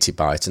intimidated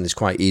by it, and it's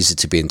quite easy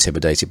to be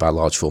intimidated by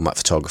large format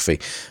photography,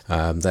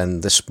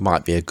 then this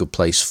might be a good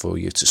place for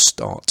you to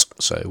start.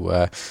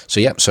 So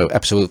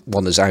episode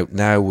 1 is out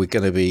now.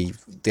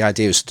 The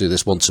idea is to do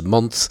this once a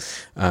month,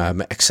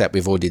 except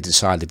we've already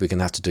decided we're going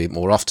to have to do it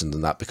more often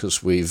than that,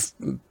 because we've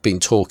been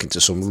talking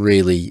to some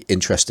really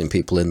interesting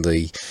people in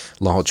the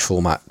large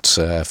format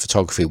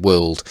photography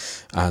world,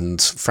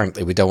 and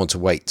frankly we don't want to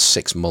wait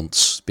 6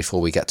 months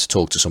before we get to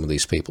talk to some of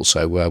these people.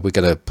 So we're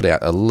going to put it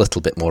out a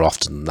little bit more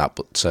often than that,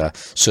 but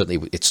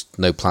certainly it's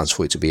no plans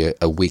for it to be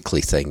a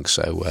weekly thing.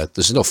 So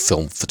there's enough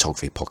film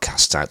photography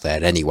podcasts out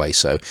there anyway,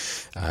 so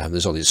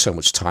there's only so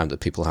much time that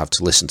people have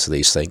to listen to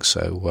these things.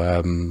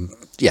 So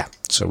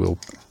so we'll.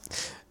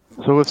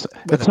 So if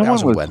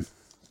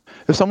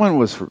someone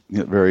was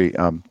very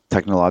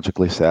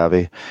technologically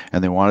savvy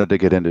and they wanted to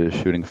get into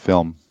shooting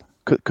film,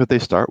 could they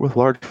start with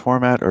large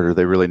format, or do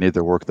they really need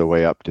to work their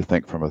way up, do you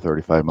think, from a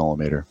 35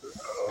 millimeter?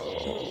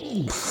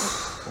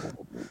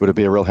 Would it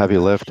be a real heavy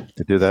lift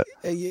to do that?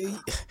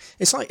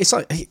 It's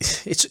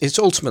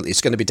ultimately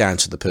it's going to be down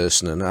to the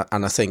person,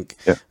 and I think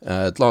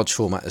large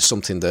format is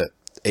something that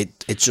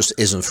it just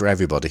isn't for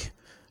everybody.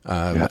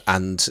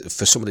 And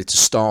for somebody to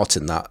start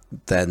in that,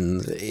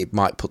 then it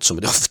might put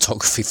somebody off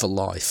photography for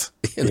life.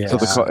 So is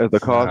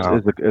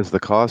the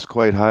cost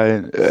quite high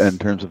in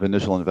terms of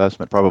initial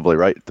investment? Probably,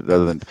 right?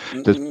 Other than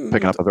just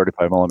picking up a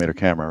 35 millimeter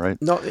camera, right?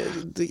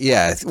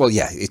 It's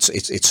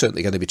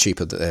certainly going to be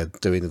cheaper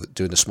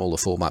doing a smaller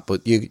format,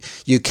 but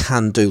you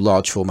can do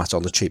large format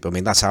on the cheap. I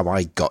mean, that's how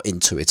I got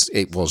into it.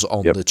 It was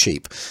on the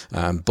cheap,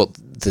 but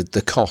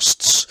the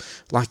costs,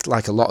 like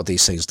a lot of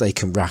these things, they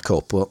can rack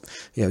up. But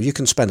you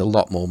can spend a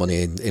lot more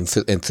money in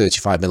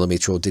 35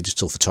 millimeter or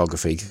digital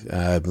photography.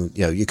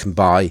 You can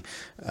buy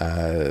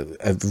a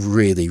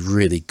really,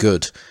 really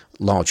good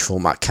large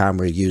format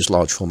camera, used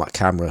large format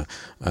camera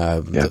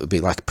that would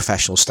be like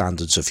professional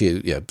standards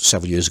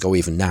several years ago,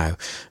 even now,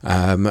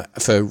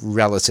 for a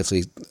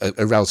relatively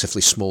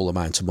small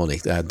amount of money.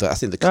 I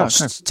think the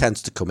cost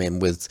tends to come in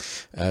with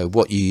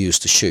what you use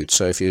to shoot.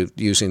 So if you're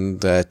using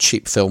the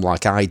cheap film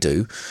like I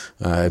do,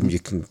 you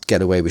can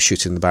get away with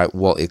shooting about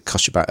what it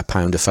costs you about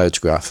 £1 a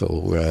photograph,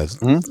 or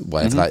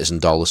whatever that is in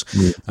dollars.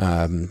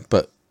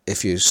 But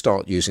if you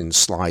start using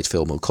slide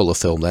film or color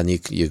film, then you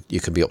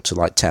can be up to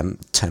like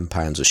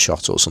 £10 a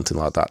shot or something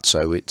like that.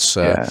 So it's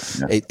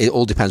it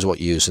all depends on what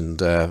you use,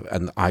 and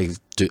I'm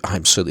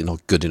certainly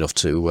not good enough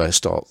to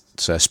start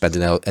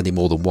spending any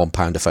more than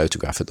 £1 a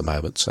photograph at the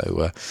moment.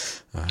 So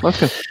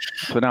okay.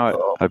 So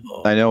now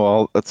I know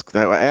all.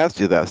 I asked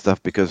you that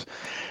stuff because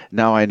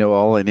now I know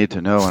all I need to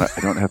know, and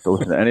I don't have to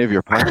listen to any of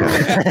your podcasts.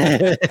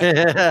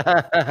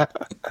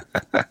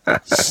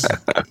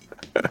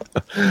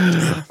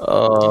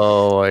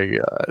 Oh my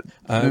god!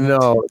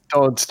 No,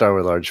 don't start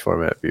with large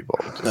format, people.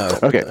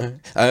 Okay.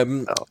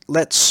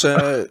 Let's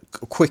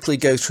quickly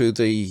go through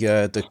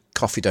the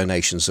coffee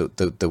donations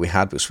that we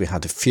had, because we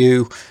had a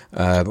few.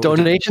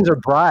 Donations or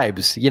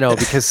bribes,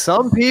 because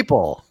some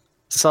people.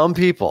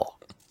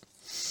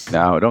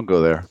 No, don't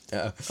go there.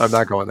 I'm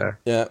not going there.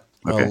 Yeah.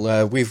 Okay.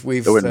 Well, we've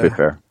it wouldn't be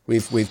fair.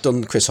 We've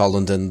done Chris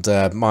Holland, and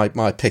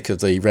my pick of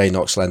the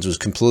Raynox lens was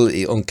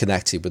completely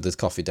unconnected with the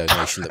coffee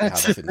donation that we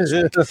had in this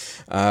week.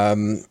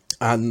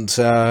 And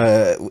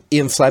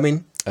Ian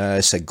Fleming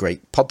said,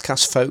 "Great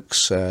podcast,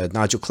 folks."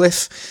 Nigel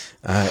Cliff,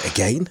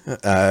 again,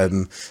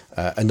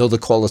 another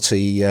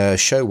quality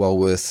show, well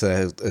worth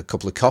a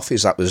couple of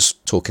coffees. That was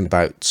talking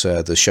about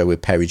the show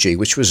with Perry G,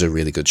 which was a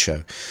really good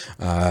show.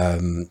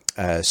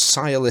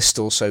 Sialist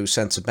also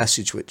sent a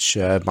message which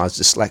my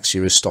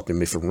dyslexia is stopping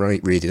me from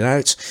reading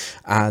out,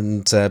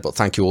 and but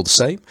thank you all the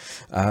same.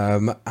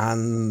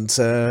 And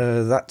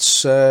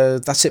that's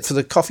it for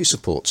the coffee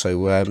support.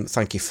 So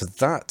thank you for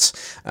that.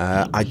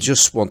 I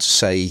just want to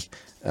say,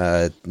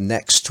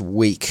 next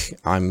week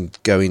I'm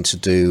going to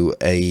be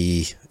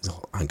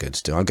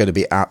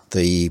at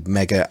the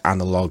Mega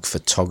Analog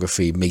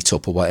Photography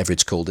Meetup, or whatever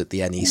it's called, at the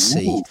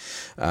NEC,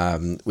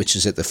 which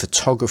is at the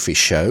photography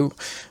show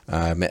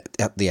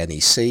at the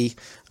NEC,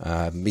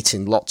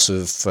 meeting lots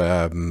of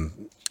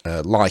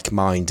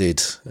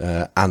like-minded,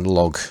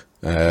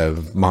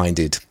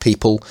 analog-minded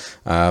people,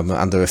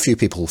 and there are a few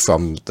people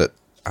from that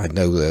I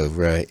know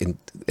are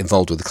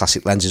involved with the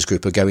Classic Lenses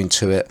group are going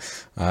to it.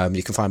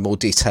 You can find more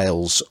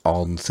details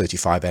on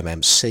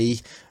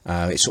 35mmC.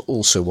 It's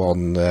also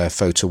on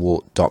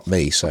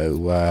photowalk.me.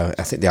 So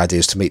I think the idea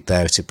is to meet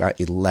there at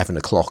about 11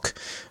 o'clock,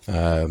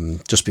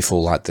 just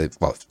before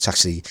it's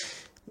actually,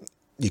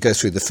 you go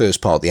through the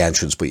first part of the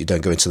entrance, but you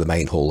don't go into the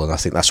main hall, and I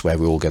think that's where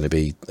we're all going to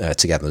be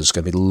together. There's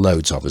going to be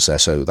loads of us there,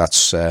 so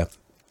that's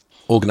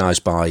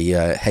organised by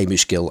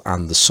Hamish Gill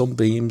and the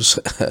Sunbeams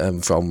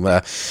from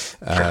what's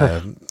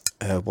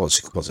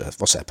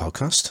that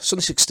podcast?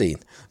 Sunday 16.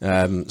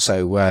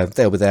 So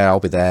they'll be there. I'll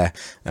be there.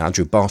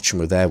 Andrew Bartram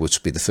will be there, which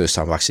will be the first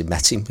time I've actually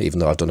met him, even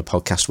though I've done a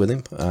podcast with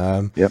him.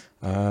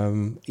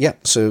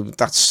 So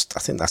I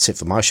think that's it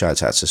for my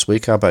shout outs this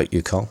week. How about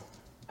you, Carl?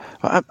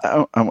 I'm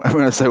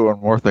going to say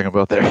one more thing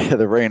about the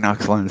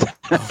Raynox lens.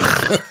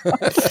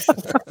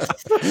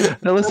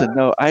 No, listen.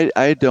 No,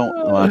 I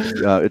don't want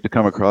it to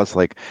come across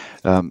like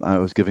I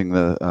was giving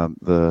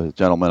the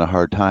gentleman a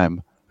hard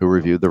time who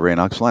reviewed the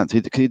Raynox lens.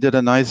 He did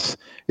a nice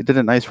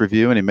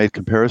review, and he made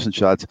comparison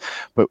shots.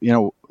 But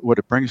what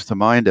it brings to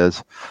mind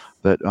is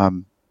that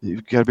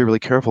you've got to be really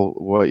careful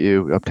what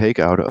you take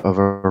out of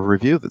a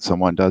review that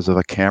someone does of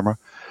a camera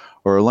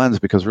or a lens,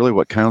 because really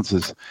what counts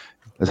is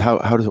how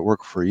does it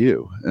work for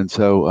you. And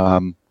so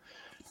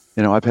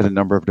I've had a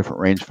number of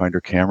different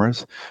rangefinder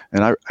cameras,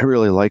 and I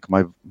really like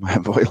my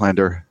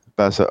Voigtlander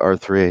Bessa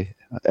R3A.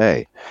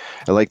 I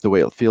like the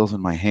way it feels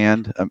in my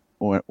hand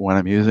when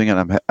I'm using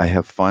it. I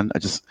have fun.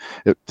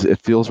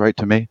 It feels right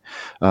to me.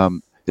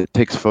 It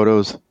takes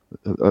photos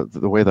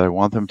the way that I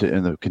want them to,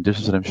 in the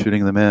conditions that I'm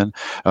shooting them in.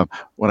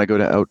 When I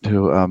go out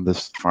to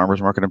this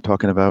farmer's market I'm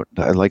talking about,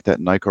 I like that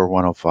Nikkor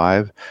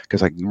 105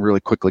 because I can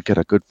really quickly get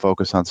a good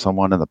focus on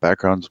someone, and the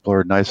background's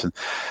blurred nice.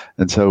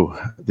 And so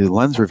the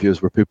lens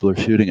reviews where people are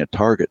shooting at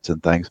targets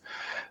and things,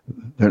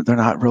 they're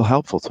not real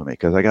helpful to me,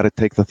 because I got to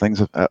take the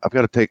things I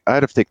had to take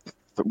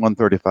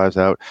 135s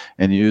out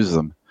and use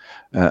them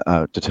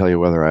to tell you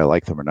whether I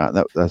like them or not.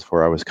 That's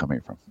where I was coming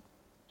from.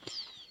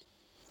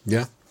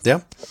 Yeah.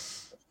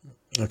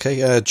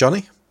 Okay,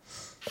 Johnny?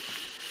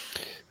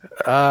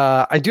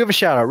 I do have a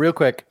shout out real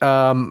quick.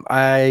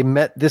 I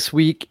met this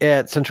week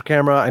at Central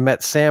Camera. I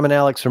met Sam and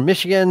Alex from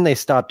Michigan. They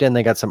stopped in.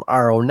 They got some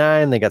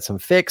R09. They got some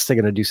fixed. They're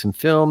going to do some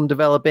film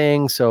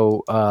developing.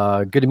 So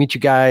good to meet you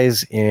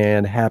guys,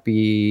 and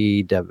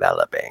happy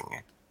developing.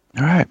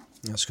 All right.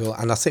 That's cool.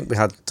 And I think we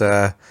had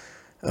a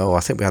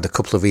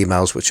couple of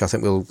emails, which I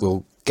think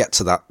we'll get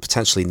to that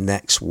potentially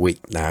next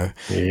week now.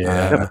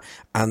 Yeah.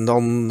 And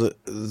on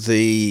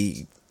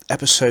the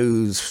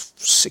episode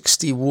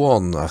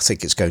 61, I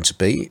think it's going to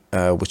be,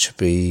 which would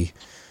be,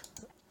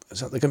 is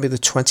that going to be the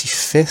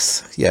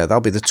 25th? Yeah,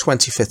 that'll be the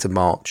 25th of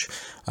March.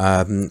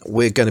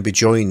 We're going to be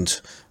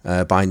joined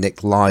by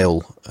Nick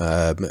Lyle,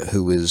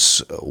 who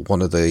is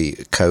one of the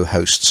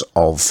co-hosts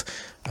of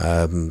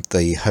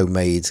the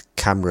Homemade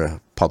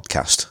Camera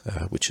podcast,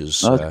 which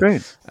is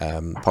great.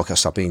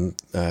 Podcast I've been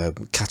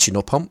catching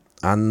up on,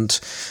 and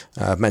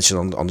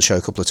mentioned on the show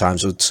a couple of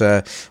times. But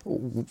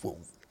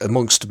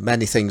amongst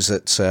many things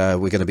that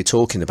we're going to be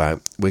talking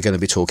about,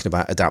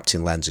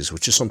 adapting lenses,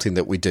 which is something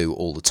that we do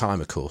all the time,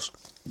 of course.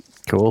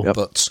 Cool. Yep.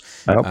 But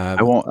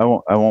I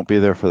won't be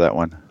there for that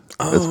one.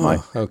 It's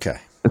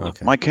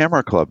my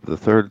camera club, the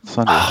third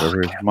Sunday of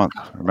every month.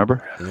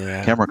 Remember?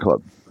 Yeah. Camera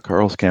club,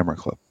 Carl's Camera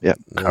Club. Yeah.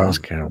 Carl's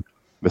Camera.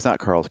 It's not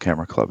Carl's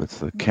Camera Club. It's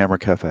the Camera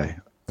Cafe,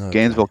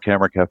 Gainesville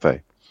Camera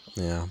Cafe.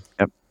 Yeah.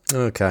 Yep.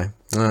 Okay.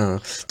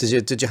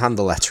 Did you hand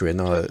the letter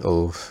in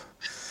or?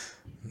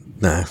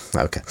 No.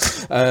 Okay.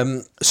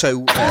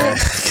 So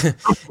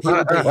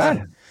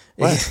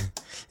What?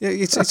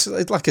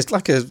 it's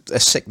like a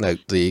sick note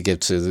that you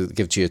give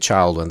to your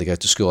child when they go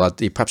to school.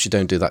 Perhaps you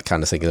don't do that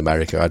kind of thing in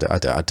America. I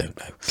don't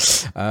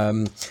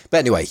know. But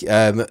anyway,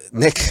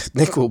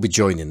 Nick will be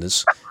joining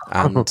us,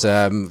 and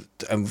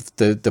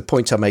the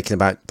point I'm making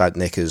about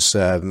Nick is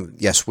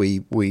yes,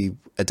 we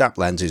adapt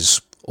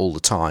lenses all the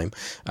time,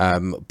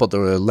 but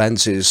there are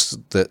lenses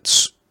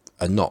that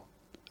are not.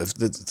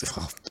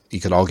 You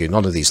can argue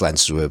none of these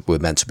lenses were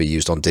meant to be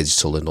used on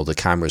digital and other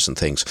cameras and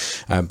things,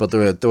 but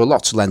there are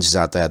lots of lenses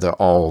out there that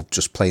are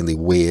just plainly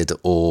weird,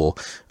 or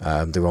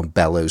they're on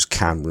bellows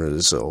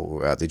cameras,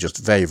 or they're just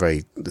very,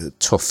 very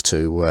tough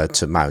to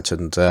mount.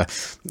 And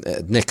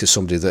Nick is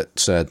somebody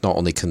that not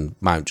only can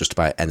mount just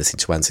about anything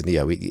to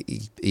anything.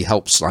 He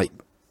helps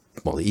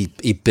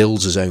he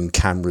builds his own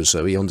cameras,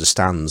 so he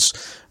understands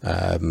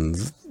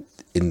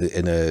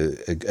in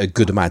a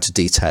good amount of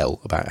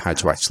detail about how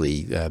to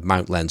actually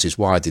mount lenses,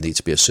 why they need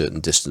to be a certain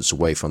distance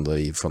away from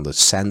the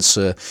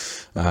sensor,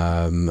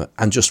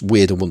 and just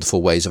weird and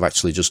wonderful ways of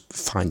actually just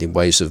finding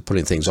ways of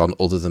putting things on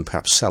other than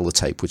perhaps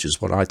sellotape, which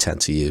is what I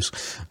tend to use.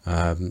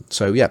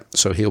 So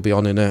he'll be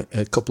on in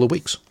a couple of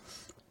weeks.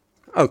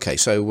 Okay,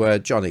 so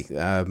Johnny,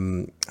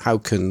 how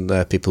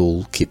can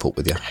people keep up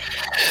with you?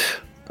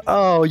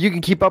 Oh, you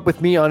can keep up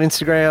with me on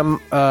Instagram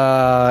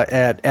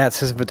at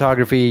System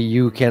Photography.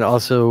 You can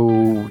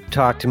also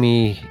talk to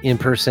me in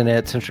person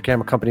at Central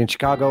Camera Company in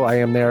Chicago. I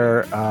am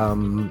there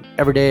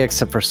every day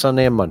except for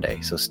Sunday and Monday.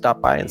 So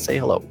stop by and say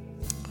hello.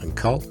 And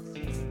Carl?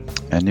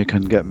 And you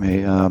can get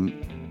me... I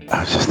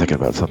was just thinking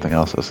about something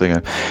else. I was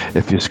thinking,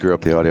 if you screw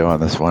up the audio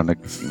on this one,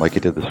 like you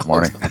did this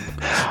morning,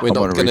 I'm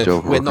going to reach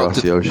over across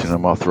the ocean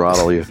and I'll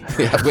throttle you.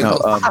 Yeah,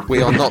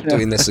 we are not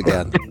doing this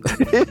again.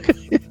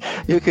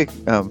 You can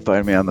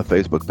find me on the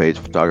Facebook page,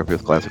 Photography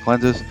with Classic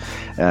Lenses,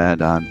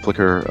 and on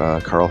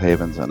Flickr, Carl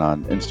Havens, and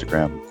on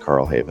Instagram,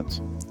 Carl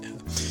Havens.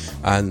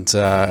 And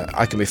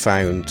I can be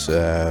found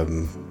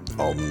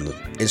on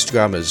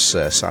Instagram as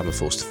Simon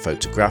Forster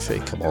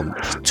Photographic. I'm on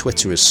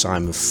Twitter as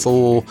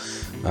Simon4.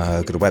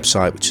 I've got a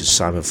website which is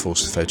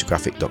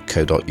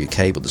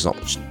simonforsterphotographic.co.uk, but there's not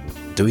much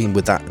doing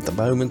with that at the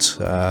moment.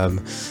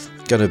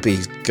 Going to be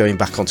going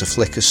back onto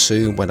Flickr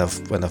soon when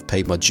I've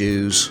paid my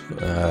dues,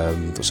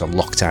 so I'm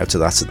locked out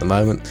of that at the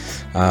moment.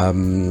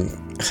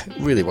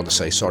 Really want to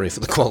say sorry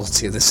for the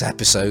quality of this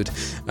episode.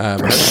 I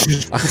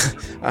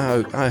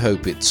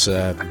hope it's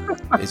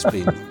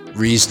been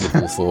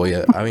reasonable for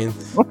you. I mean,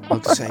 I'll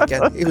just say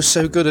again, it was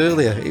so good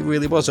earlier. It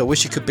really was. I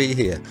wish you could be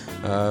here,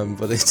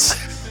 but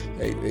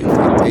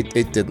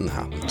it didn't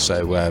happen.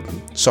 So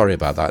sorry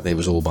about that. It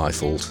was all my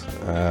fault.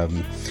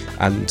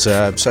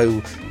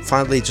 So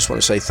finally, just want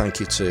to say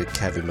thank you to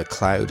Kevin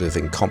MacLeod of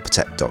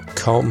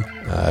Incompetech.com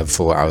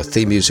for our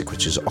theme music,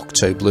 which is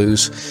Octo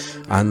Blues.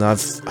 And I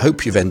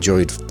hope you've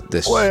enjoyed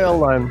this. Well,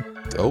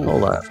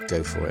 hold on.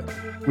 Go for it.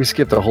 We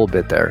skipped a whole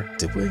bit there.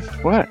 Did we?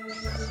 What?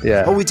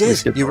 Yeah. Oh, we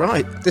did. You're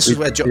right. This is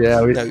where John.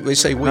 Yeah, we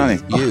say we.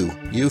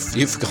 You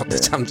forgot the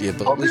damn dear,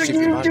 but at least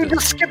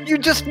you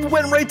just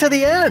went right to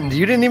the end.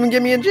 You didn't even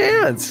give me a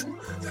chance.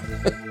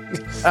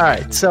 All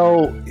right,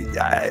 so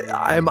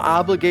I'm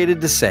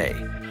obligated to say,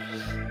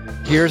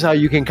 here's how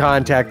you can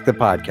contact the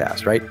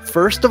podcast. Right.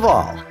 First of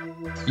all,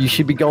 you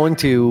should be going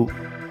to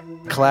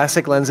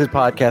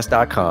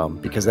classiclensespodcast.com,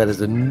 because that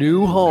is a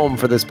new home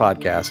for this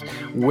podcast,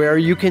 where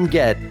you can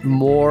get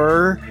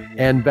more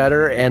and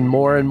better and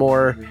more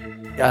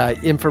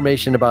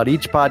information about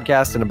each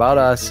podcast and about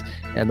us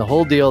and the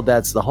whole deal.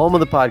 That's the home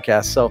of the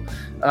podcast. So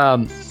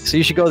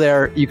you should go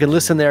there. You can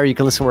listen there. You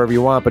can listen wherever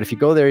you want. But if you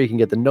go there, you can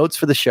get the notes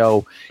for the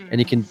show,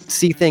 and you can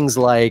see things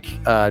like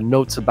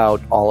notes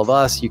about all of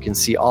us. You can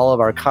see all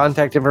of our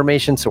contact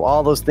information. So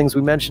all those things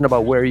we mentioned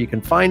about where you can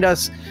find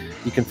us,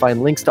 you can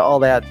find links to all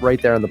that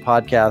right there on the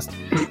podcast.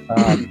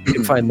 You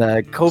can find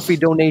the Ko-fi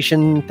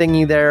donation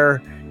thingy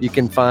there. You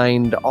can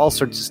find all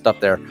sorts of stuff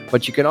there,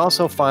 but you can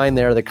also find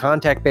there the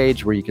contact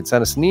page where you can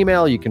send us an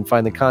email. You can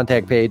find the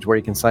contact page where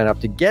you can sign up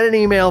to get an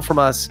email from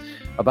us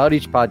about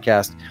each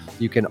podcast.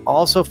 You can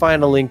also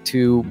find a link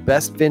to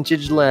Best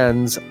Vintage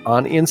Lens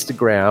on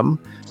Instagram,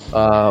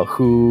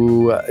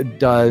 who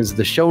does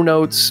the show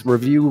notes,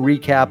 review,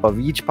 recap of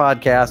each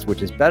podcast,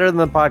 which is better than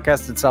the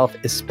podcast itself,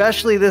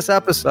 especially this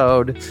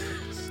episode.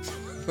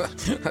 I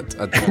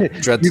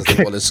dread to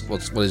think what he's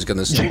going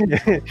to say.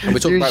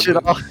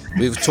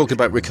 We were talking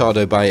about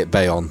Ricardo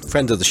Bayon,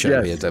 friend of the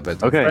show. Yes. Okay.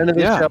 Friend of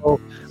the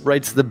show,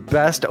 writes the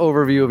best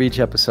overview of each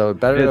episode.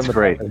 Better than the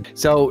great.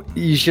 So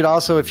you should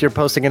also, if you're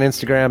posting on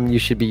Instagram, you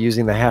should be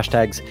using the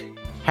hashtags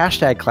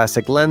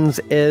 #ClassicLens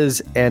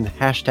and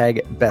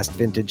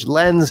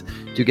 #BestVintageLens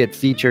to get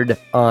featured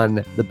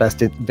on the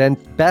Best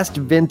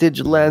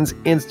Vintage Lens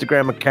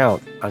Instagram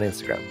account on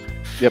Instagram.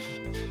 Yep.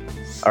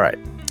 All right.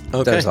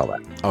 Okay. There's all that.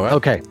 All right.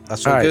 Okay.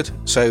 That's all good.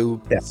 So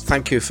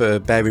thank you for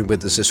bearing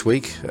with us this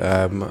week.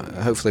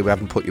 Hopefully we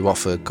haven't put you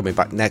off for coming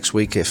back next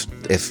week.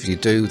 If you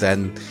do,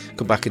 then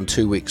come back in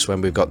 2 weeks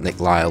when we've got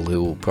Nick Lyle,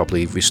 who will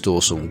probably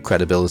restore some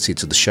credibility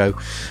to the show.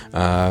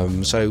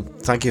 So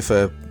thank you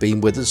for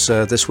being with us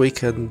this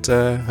week, and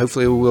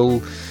hopefully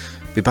we'll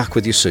be back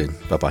with you soon.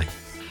 Bye-bye.